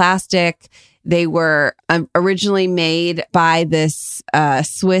kind of plastic. They were originally made by this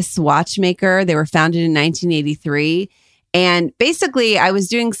Swiss watchmaker. They were founded in 1983. And basically, I was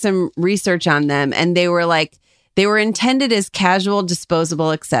doing some research on them, and they were intended as casual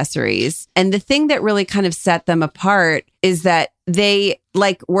disposable accessories. And the thing that really kind of set them apart is that they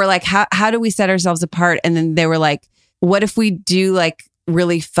were like, how do we set ourselves apart? And then they were like, what if we do like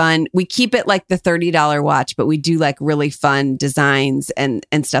really fun, we keep it like the $30 watch, but we do like really fun designs and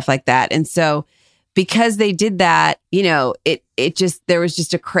stuff like that. And so because they did that, there was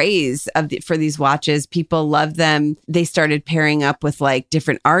just a craze for these watches. People loved them. They started pairing up with like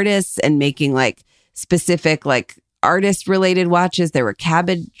different artists and making like specific like artist related watches. There were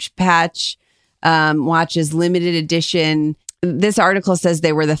Cabbage Patch watches, limited edition. This article says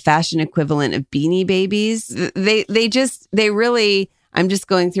they were the fashion equivalent of Beanie Babies. They really, I'm just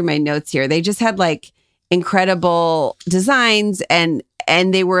going through my notes here. They just had like incredible designs and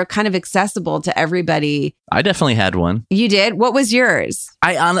they were kind of accessible to everybody. I definitely had one. You did? What was yours?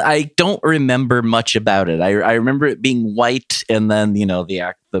 I don't remember much about it. I remember it being white, and then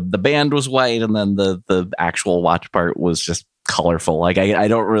the band was white, and then the actual watch part was just colorful. Like I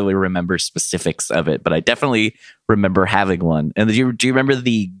don't really remember specifics of it, but I definitely remember having one. And do you remember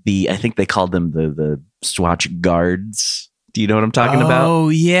the I think they called them the Swatch guards? Do you know what I'm talking about? Oh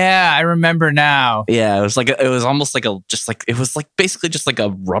yeah, I remember now. Yeah, it was almost like it was like basically just like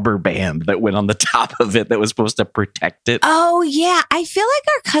a rubber band that went on the top of it that was supposed to protect it. Oh yeah, I feel like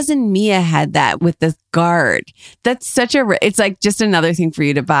our cousin Mia had that with the guard. That's it's like just another thing for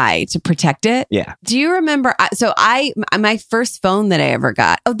you to buy to protect it. Yeah. Do you remember? So my first phone that I ever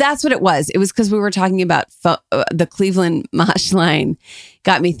got. Oh, that's what it was. It was because we were talking about the Cleveland Mosh line.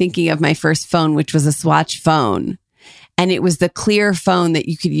 Got me thinking of my first phone, which was a Swatch phone. And it was the clear phone that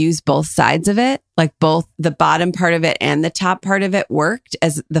you could use both sides of it, like both the bottom part of it and the top part of it worked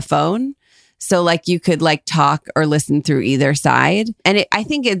as the phone. So like you could like talk or listen through either side. And I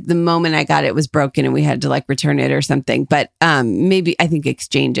think at the moment I got it was broken and we had to like return it or something, but maybe I think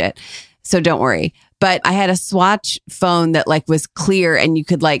exchange it. So don't worry. But I had a Swatch phone that like was clear and you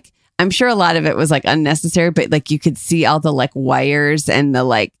could like, I'm sure a lot of it was like unnecessary, but like you could see all the like wires and the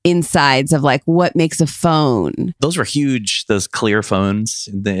like insides of like what makes a phone. Those were huge, those clear phones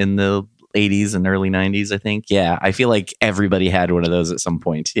in the 80s and early 90s, I think. Yeah, I feel like everybody had one of those at some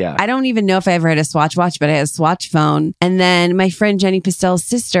point. Yeah. I don't even know if I ever had a Swatch watch, but I had a Swatch phone. And then my friend Jenny Pastel's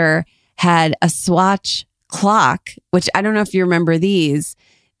sister had a Swatch clock, which I don't know if you remember these.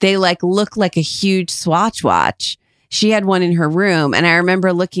 They like look like a huge Swatch watch. She had one in her room, and I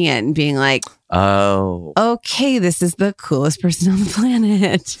remember looking at it and being like, oh, okay, this is the coolest person on the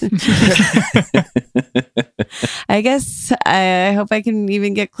planet. I guess I hope I can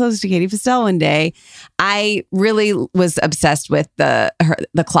even get close to Katie Pastel one day. I really was obsessed with the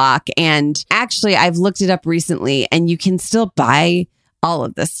clock. And actually, I've looked it up recently, and you can still buy all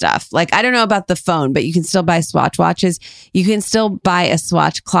of this stuff. Like, I don't know about the phone, but you can still buy Swatch watches. You can still buy a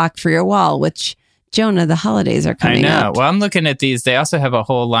Swatch clock for your wall, which Jonah, the holidays are coming I know. up. Well, I'm looking at these. They also have a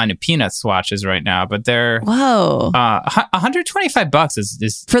whole line of peanut swatches right now, but they're $125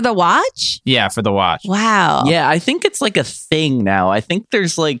 is for the watch. Yeah, for the watch. Wow. Yeah, I think it's like a thing now. I think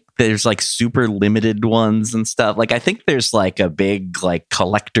there's like super limited ones and stuff. Like I think there's like a big like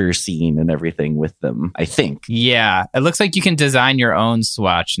collector scene and everything with them, I think. Yeah, it looks like you can design your own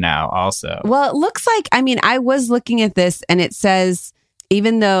swatch now also. Well, it looks like, I mean, I was looking at this and it says,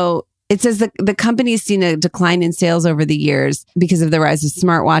 even though it says the company's seen a decline in sales over the years because of the rise of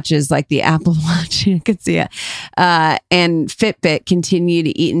smartwatches like the Apple Watch, you could see it, and Fitbit continue to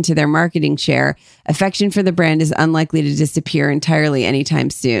eat into their marketing share, affection for the brand is unlikely to disappear entirely anytime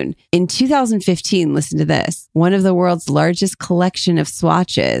soon. In 2015, listen to this, one of the world's largest collection of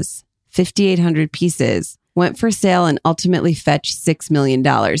swatches, 5,800 pieces, went for sale and ultimately fetched $6 million.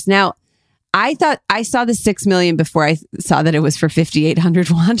 Now, I thought I saw the 6 million before I saw that it was for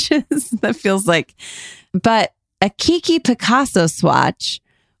 5,800 watches. That feels like, but a Kiki Picasso swatch,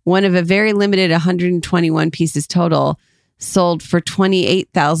 one of a very limited 121 pieces total, sold for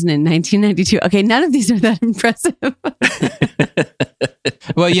 $28,000 in 1992. Okay, none of these are that impressive.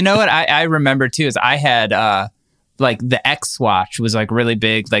 Well, you know what I remember too is I had like the X swatch was like really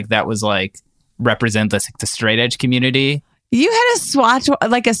big. Like that was like represent the straight edge community. You had a swatch,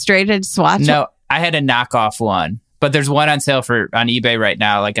 like a straight edge swatch? No, I had a knockoff one, but there's one on sale on eBay right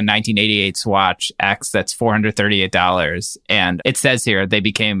now, like a 1988 Swatch X that's $438. And it says here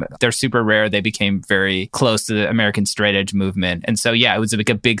they're super rare. They became very close to the American straight edge movement. And so, yeah, it was like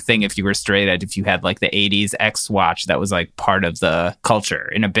a big thing if you were straight edge, if you had like the 80s X Swatch that was like part of the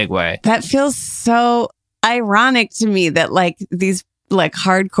culture in a big way. That feels so ironic to me that like these like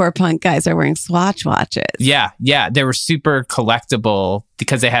hardcore punk guys are wearing Swatch watches. Yeah. They were super collectible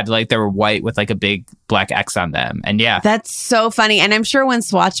because they were white with like a big black X on them. And yeah. That's so funny. And I'm sure when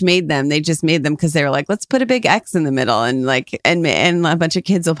Swatch made them, they just made them because they were like, let's put a big X in the middle and like, and a bunch of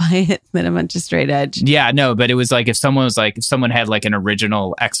kids will buy it, then a bunch of straight edge. Yeah, no, but it was like if someone had like an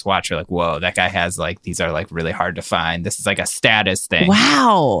original X watch, you're like, whoa, that guy has like, these are like really hard to find. This is like a status thing.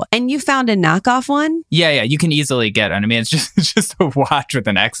 Wow. And you found a knockoff one? Yeah, you can easily get one. I mean, it's just a watch with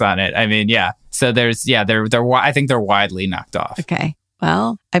an X on it. I mean, yeah. So they're I think they're widely knocked off. Okay.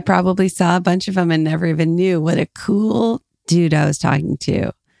 Well, I probably saw a bunch of them and never even knew what a cool dude I was talking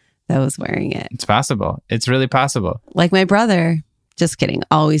to that was wearing it. It's possible. It's really possible. Like my brother. Just kidding.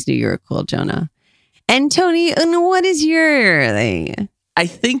 Always knew you were cool, Jonah. And Tony, what is your thing? I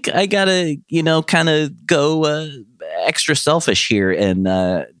think I gotta, kind of go extra selfish here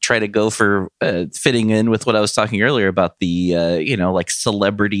and try to go for fitting in with what I was talking earlier about the, like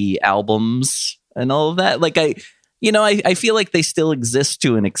celebrity albums and all of that. Like I feel like they still exist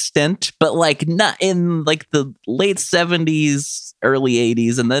to an extent, but like not in like the late 70s, early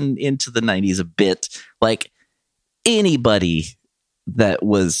 80s, and then into the 90s a bit. Like anybody that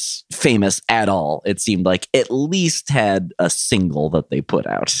was famous at all, it seemed like at least had a single that they put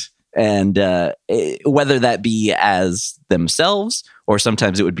out. And whether that be as themselves or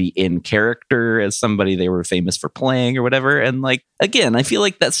sometimes it would be in character as somebody they were famous for playing or whatever. And like, again, I feel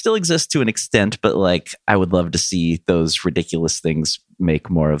like that still exists to an extent, but like I would love to see those ridiculous things make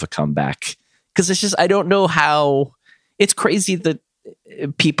more of a comeback. Because it's just, I don't know how, it's crazy that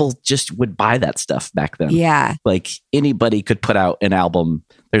people just would buy that stuff back then. Yeah. Like anybody could put out an album.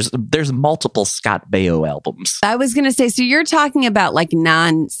 There's multiple Scott Baio albums. I was going to say, so you're talking about like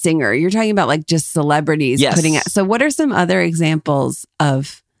non-singer. You're talking about like just celebrities putting out. So what are some other examples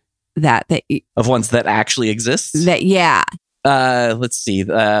of that of ones that actually exist? Yeah. Let's see.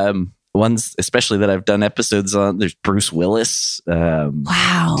 Ones especially that I've done episodes on. There's Bruce Willis.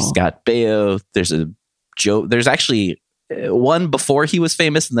 Wow. Scott Baio. There's actually one before he was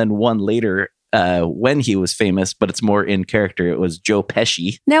famous and then one later when he was famous, but it's more in character. It was Joe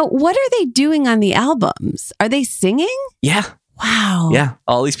Pesci. Now, what are they doing on the albums? Are they singing? Yeah. Wow. Yeah.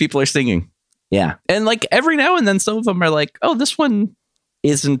 All these people are singing. Yeah. And like every now and then some of them are like, oh, this one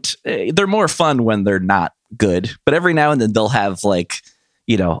isn't, they're more fun when they're not good. But every now and then they'll have like,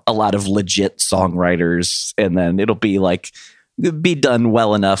 a lot of legit songwriters and then it'll be like, be done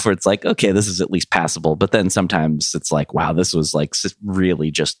well enough where it's like, okay, this is at least passable. But then sometimes it's like, wow, this was like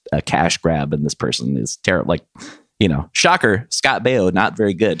really just a cash grab and this person is terrible. Like, shocker, Scott Baio, not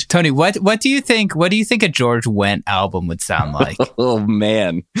very good. Tony, what do you think a George Wendt album would sound like? Oh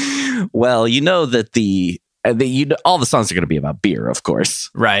man. Well, that all the songs are going to be about beer, of course.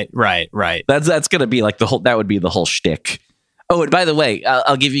 Right. That's going to be like that would be the whole shtick. Oh, and by the way,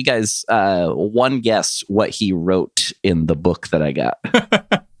 I'll give you guys one guess what he wrote in the book that I got.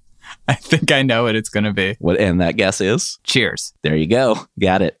 I think I know what it's going to be. And that guess is? Cheers. There you go.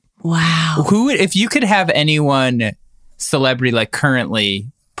 Got it. Wow. Who, if you could have anyone celebrity like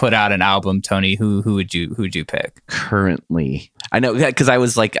currently put out an album, Tony, who would you pick? Currently, I know that because I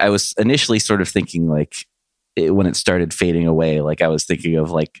was initially sort of thinking like when it started fading away, like I was thinking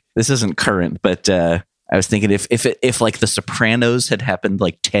of like this isn't current, but I was thinking if like The Sopranos had happened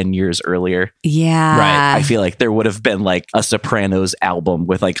like 10 years earlier. Yeah. Right. I feel like there would have been like a Sopranos album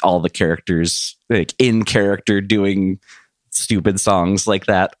with like all the characters like in character doing stupid songs like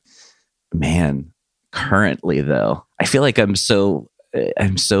that. Man, currently though, I feel like I'm so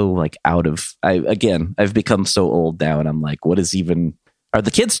like I've become so old now and I'm like, what is even, are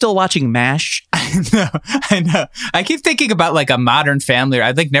the kids still watching MASH? I know. I keep thinking about like a Modern Family.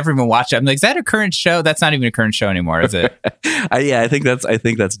 I'd like never even watch it. I'm like, is that a current show? That's not even a current show anymore, is it? I think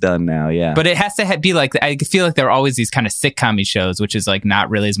that's done now. Yeah. But it has to be like, I feel like there are always these kind of sitcom-y shows, which is like not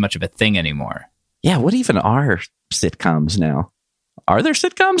really as much of a thing anymore. Yeah. What even are sitcoms now? Are there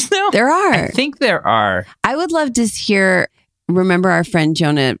sitcoms now? There are. I think there are. I would love to remember our friend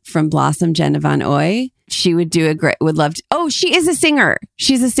Jonah from Blossom, Jenna Von Oy? She would do she is a singer.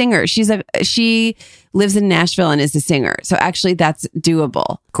 She's a singer. She lives in Nashville and is a singer. So actually that's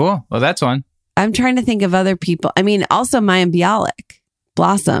doable. Cool. Well, that's one. I'm trying to think of other people. I mean, also Mayim Bialik,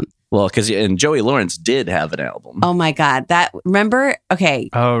 Blossom. Well, and Joey Lawrence did have an album. Oh my God. Remember? Okay.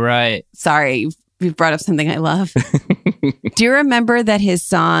 Oh, right. Sorry. You've brought up something I love. Do you remember that his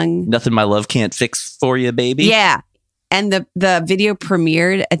song Nothing My Love Can't Fix For You, Baby? Yeah. And the video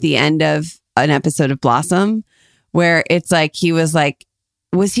premiered at the end of an episode of Blossom where it's like he was like,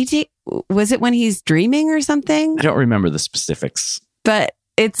 was it when he's dreaming or something? I don't remember the specifics. But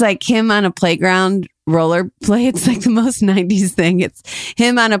it's like him on a playground rollerblade. It's like the most 90s thing. It's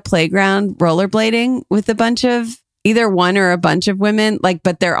him on a playground rollerblading with a bunch of either one or a bunch of women, like,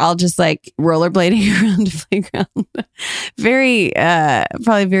 but they're all just like rollerblading around a playground. Very,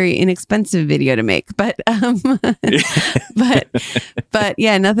 probably very inexpensive video to make, but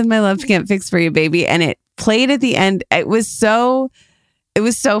yeah, Nothing My Love Can't Fix For You, Baby. And it played at the end. It was so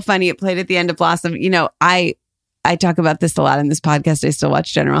funny. It played at the end of Blossom. You know, I talk about this a lot in this podcast. I still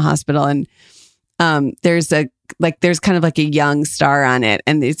watch General Hospital, and there's kind of like a young star on it,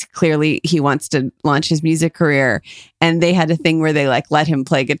 and it's clearly he wants to launch his music career, and they had a thing where they like let him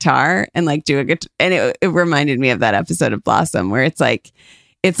play guitar and like do a guitar, and it reminded me of that episode of Blossom where it's like,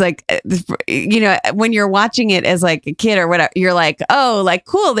 you know, when you're watching it as like a kid or whatever, you're like, oh, like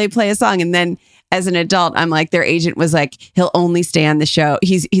cool, they play a song, and then as an adult, I'm like, their agent was like, he'll only stay on the show.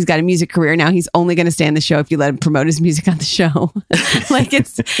 He's got a music career now. He's only going to stay on the show if you let him promote his music on the show. Like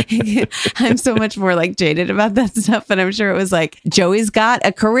I'm so much more like jaded about that stuff. But I'm sure it was like, Joey's got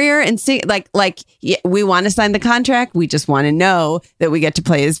a career and see, like yeah, we want to sign the contract. We just want to know that we get to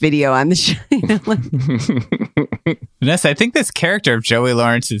play his video on the show. You know, like, Vanessa, I think this character of Joey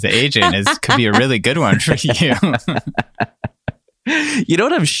Lawrence's agent could be a really good one for you. You know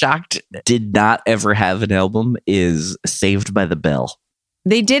what I'm shocked did not ever have an album is Saved by the Bell.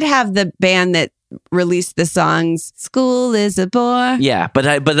 They did have the band that released the songs School is a Bore. Yeah, but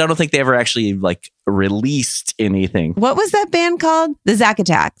I don't think they ever actually like released anything. What was that band called? The Zack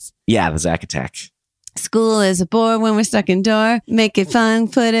Attacks. Yeah, the Zack Attack. School is a bore when we're stuck indoor. Make it fun,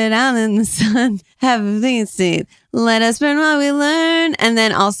 put it out in the sun. Have a thing to see. Let us burn while we learn. And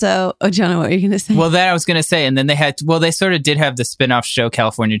then also, Jonah, what were you going to say? Well, that I was going to say. And then they sort of did have the spin-off show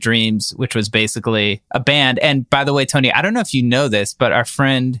California Dreams, which was basically a band. And by the way, Tony, I don't know if you know this, but our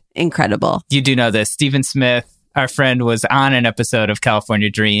friend... Incredible. You do know this. Stephen Smith, our friend, was on an episode of California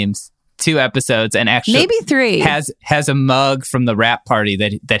Dreams. 2 episodes, and actually maybe 3 has a mug from the rap party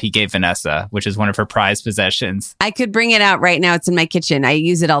that he gave Vanessa, which is one of her prized possessions. I could bring it out right now. It's in my kitchen. I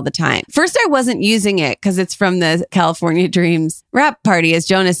use it all the time. First, I wasn't using it because it's from the California Dreams rap party, as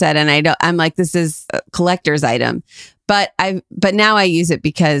Jonah said, and I'm like, this is a collector's item. But now I use it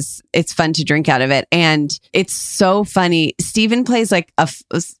because it's fun to drink out of it, and it's so funny. Steven plays like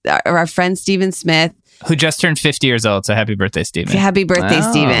our friend Stephen Smith, who just turned 50 years old. So happy birthday, Steven. Happy birthday,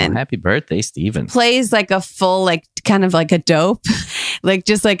 Steven. Happy birthday, Steven. Plays like a full, like kind of like a dope, like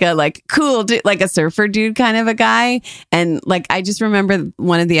just like a like cool, like a surfer dude kind of a guy. And like, I just remember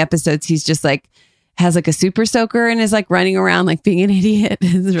one of the episodes, he's just like, has like a super soaker and is like running around like being an idiot.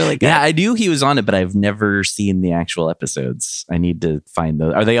 It's really good. Yeah, I knew he was on it, but I've never seen the actual episodes. I need to find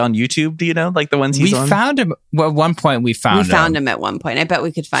those. Are they on YouTube? Do you know, like the ones he's on? We found him. Well, at one point we found him at one point. I bet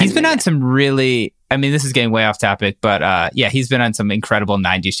we could find him. He's been on some really, I mean, this is getting way off topic, but yeah, he's been on some incredible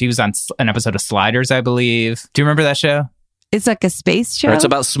 90s. He was on an episode of Sliders, I believe. Do you remember that show? It's like a space show. Or it's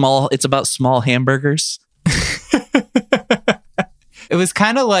about small hamburgers. It was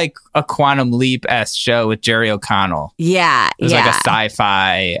kind of like a Quantum Leap-esque show with Jerry O'Connell. Yeah, It was like a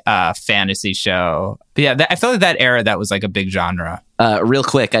sci-fi fantasy show. But yeah, I feel like that era, that was like a big genre. Real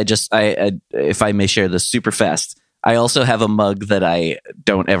quick, I if I may share this super fast, I also have a mug that I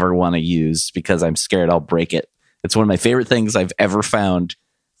don't ever want to use because I'm scared I'll break it. It's one of my favorite things I've ever found.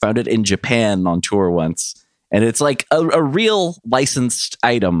 Found it in Japan on tour once. And it's like a real licensed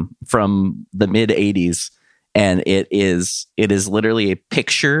item from the mid 80s. And it is literally a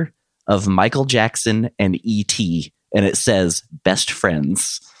picture of Michael Jackson and E.T. And it says best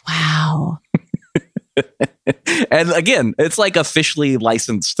friends. Wow. And again, it's like officially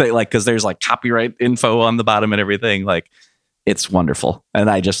licensed, like, because there's like copyright info on the bottom and everything. Like, it's wonderful. And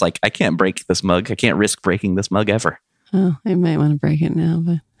I just I can't break this mug. I can't risk breaking this mug ever. Oh, I might want to break it now,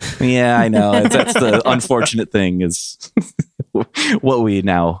 but yeah, I know. That's the unfortunate thing is what we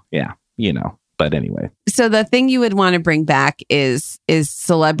now, but anyway. So the thing you would want to bring back is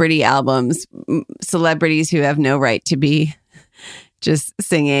celebrity albums, celebrities who have no right to be just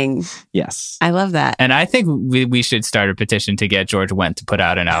singing. Yes. I love that. And I think we should start a petition to get George Wendt to put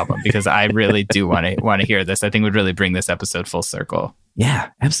out an album because I really do want to hear this. I think would really bring this episode full circle. Yeah,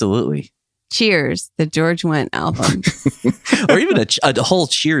 absolutely. Cheers, the George Wendt album. Or even a whole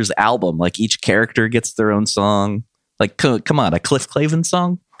Cheers album. Like each character gets their own song. Like, come on, a Cliff Clavin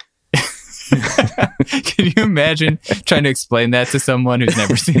song? Can you imagine trying to explain that to someone who's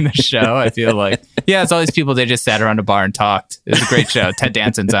never seen the show? I feel like, yeah, it's all these people, they just sat around a bar and talked. It was a great show. Ted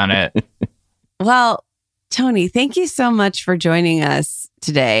Danson's on it. Well, Tony, thank you so much for joining us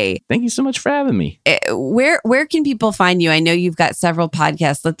today. Thank you so much for having me. Where can people find you? I know you've got several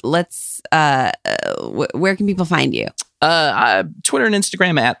podcasts. Where can people find you? Twitter and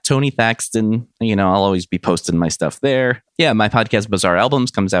Instagram at Tony Thaxton. I'll always be posting my stuff there. Yeah, my podcast Bizarre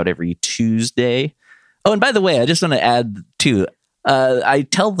Albums comes out every Tuesday. Oh, and by the way, I just want to add too, I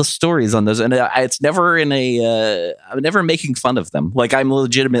tell the stories on those, and it's never I'm never making fun of them. Like, I'm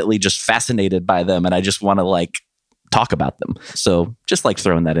legitimately just fascinated by them, and I just want to talk about them. So just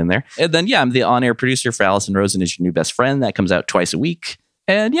throwing that in there. And then, I'm the on-air producer for Allison Rosen Is Your New Best Friend. That comes out twice a week.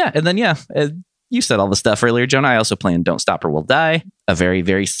 And you said all the stuff earlier, Jonah. I also play in Don't Stop or We'll Die, a very,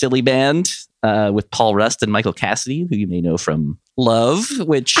 very silly band with Paul Rust and Michael Cassidy, who you may know from Love,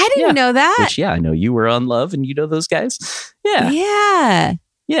 which... I didn't know that. Which, I know you were on Love and you know those guys. Yeah. Yeah.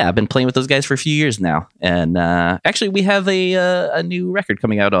 Yeah, I've been playing with those guys for a few years now. And actually, we have a new record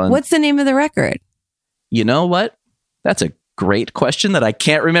coming out on... What's the name of the record? You know what? That's a great question that I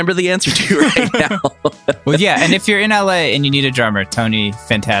can't remember the answer to right now. Well, yeah, and if you're in LA and you need a drummer, Tony,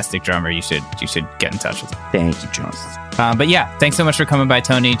 fantastic drummer, you should get in touch with him. Thank you, John. But yeah, thanks so much for coming by,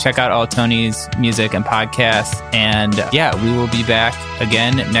 Tony. Check out all Tony's music and podcasts. And we will be back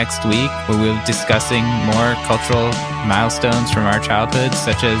again next week where we'll be discussing more cultural milestones from our childhood,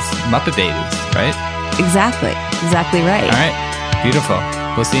 such as Muppet Babies, right? Exactly right. All right, beautiful.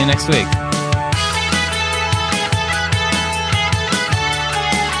 We'll see you next week.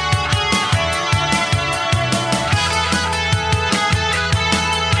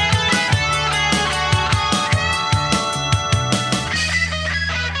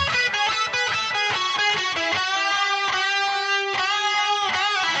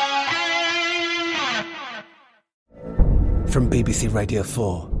 From BBC Radio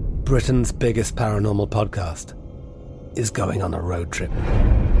 4, Britain's biggest paranormal podcast is going on a road trip.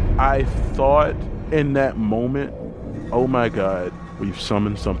 I thought in that moment, oh my God, we've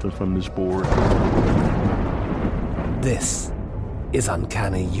summoned something from this board. This is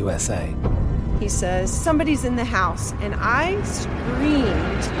Uncanny USA. He says, somebody's in the house, and I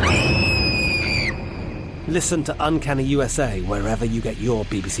screamed. Listen to Uncanny USA wherever you get your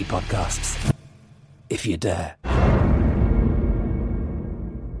BBC podcasts, if you dare.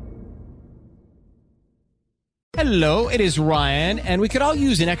 Hello, it is Ryan, and we could all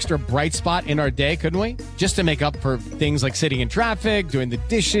use an extra bright spot in our day, couldn't we? Just to make up for things like sitting in traffic, doing the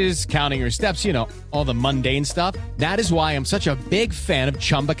dishes, counting your steps, all the mundane stuff. That is why I'm such a big fan of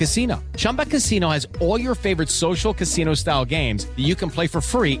Chumba Casino. Chumba Casino has all your favorite social casino-style games that you can play for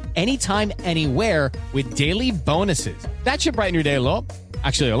free anytime, anywhere with daily bonuses. That should brighten your day a little.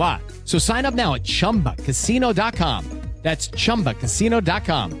 Actually, a lot. So sign up now at ChumbaCasino.com. That's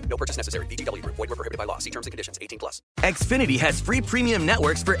ChumbaCasino.com. No purchase necessary. VGW Group. Void where prohibited by law. See terms and conditions. 18+. Xfinity has free premium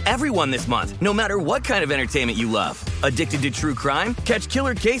networks for everyone this month, no matter what kind of entertainment you love. Addicted to true crime? Catch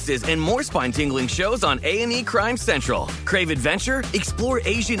killer cases and more spine-tingling shows on A&E Crime Central. Crave adventure? Explore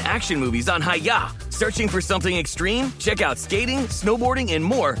Asian action movies on Hi-YAH. Searching for something extreme? Check out skating, snowboarding, and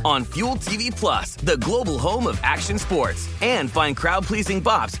more on Fuel TV Plus, the global home of action sports. And find crowd-pleasing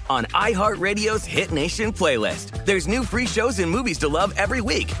bops on iHeartRadio's Hit Nation playlist. There's new free shows and movies to love every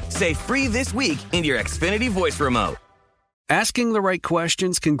week. Say free this week in your Xfinity voice remote. Asking the right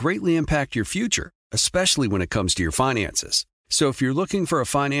questions can greatly impact your future, especially when it comes to your finances. So if you're looking for a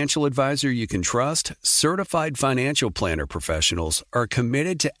financial advisor you can trust, certified financial planner professionals are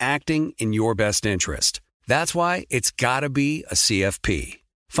committed to acting in your best interest. That's why it's got to be a CFP.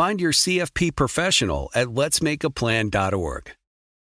 Find your CFP professional at letsmakeaplan.org.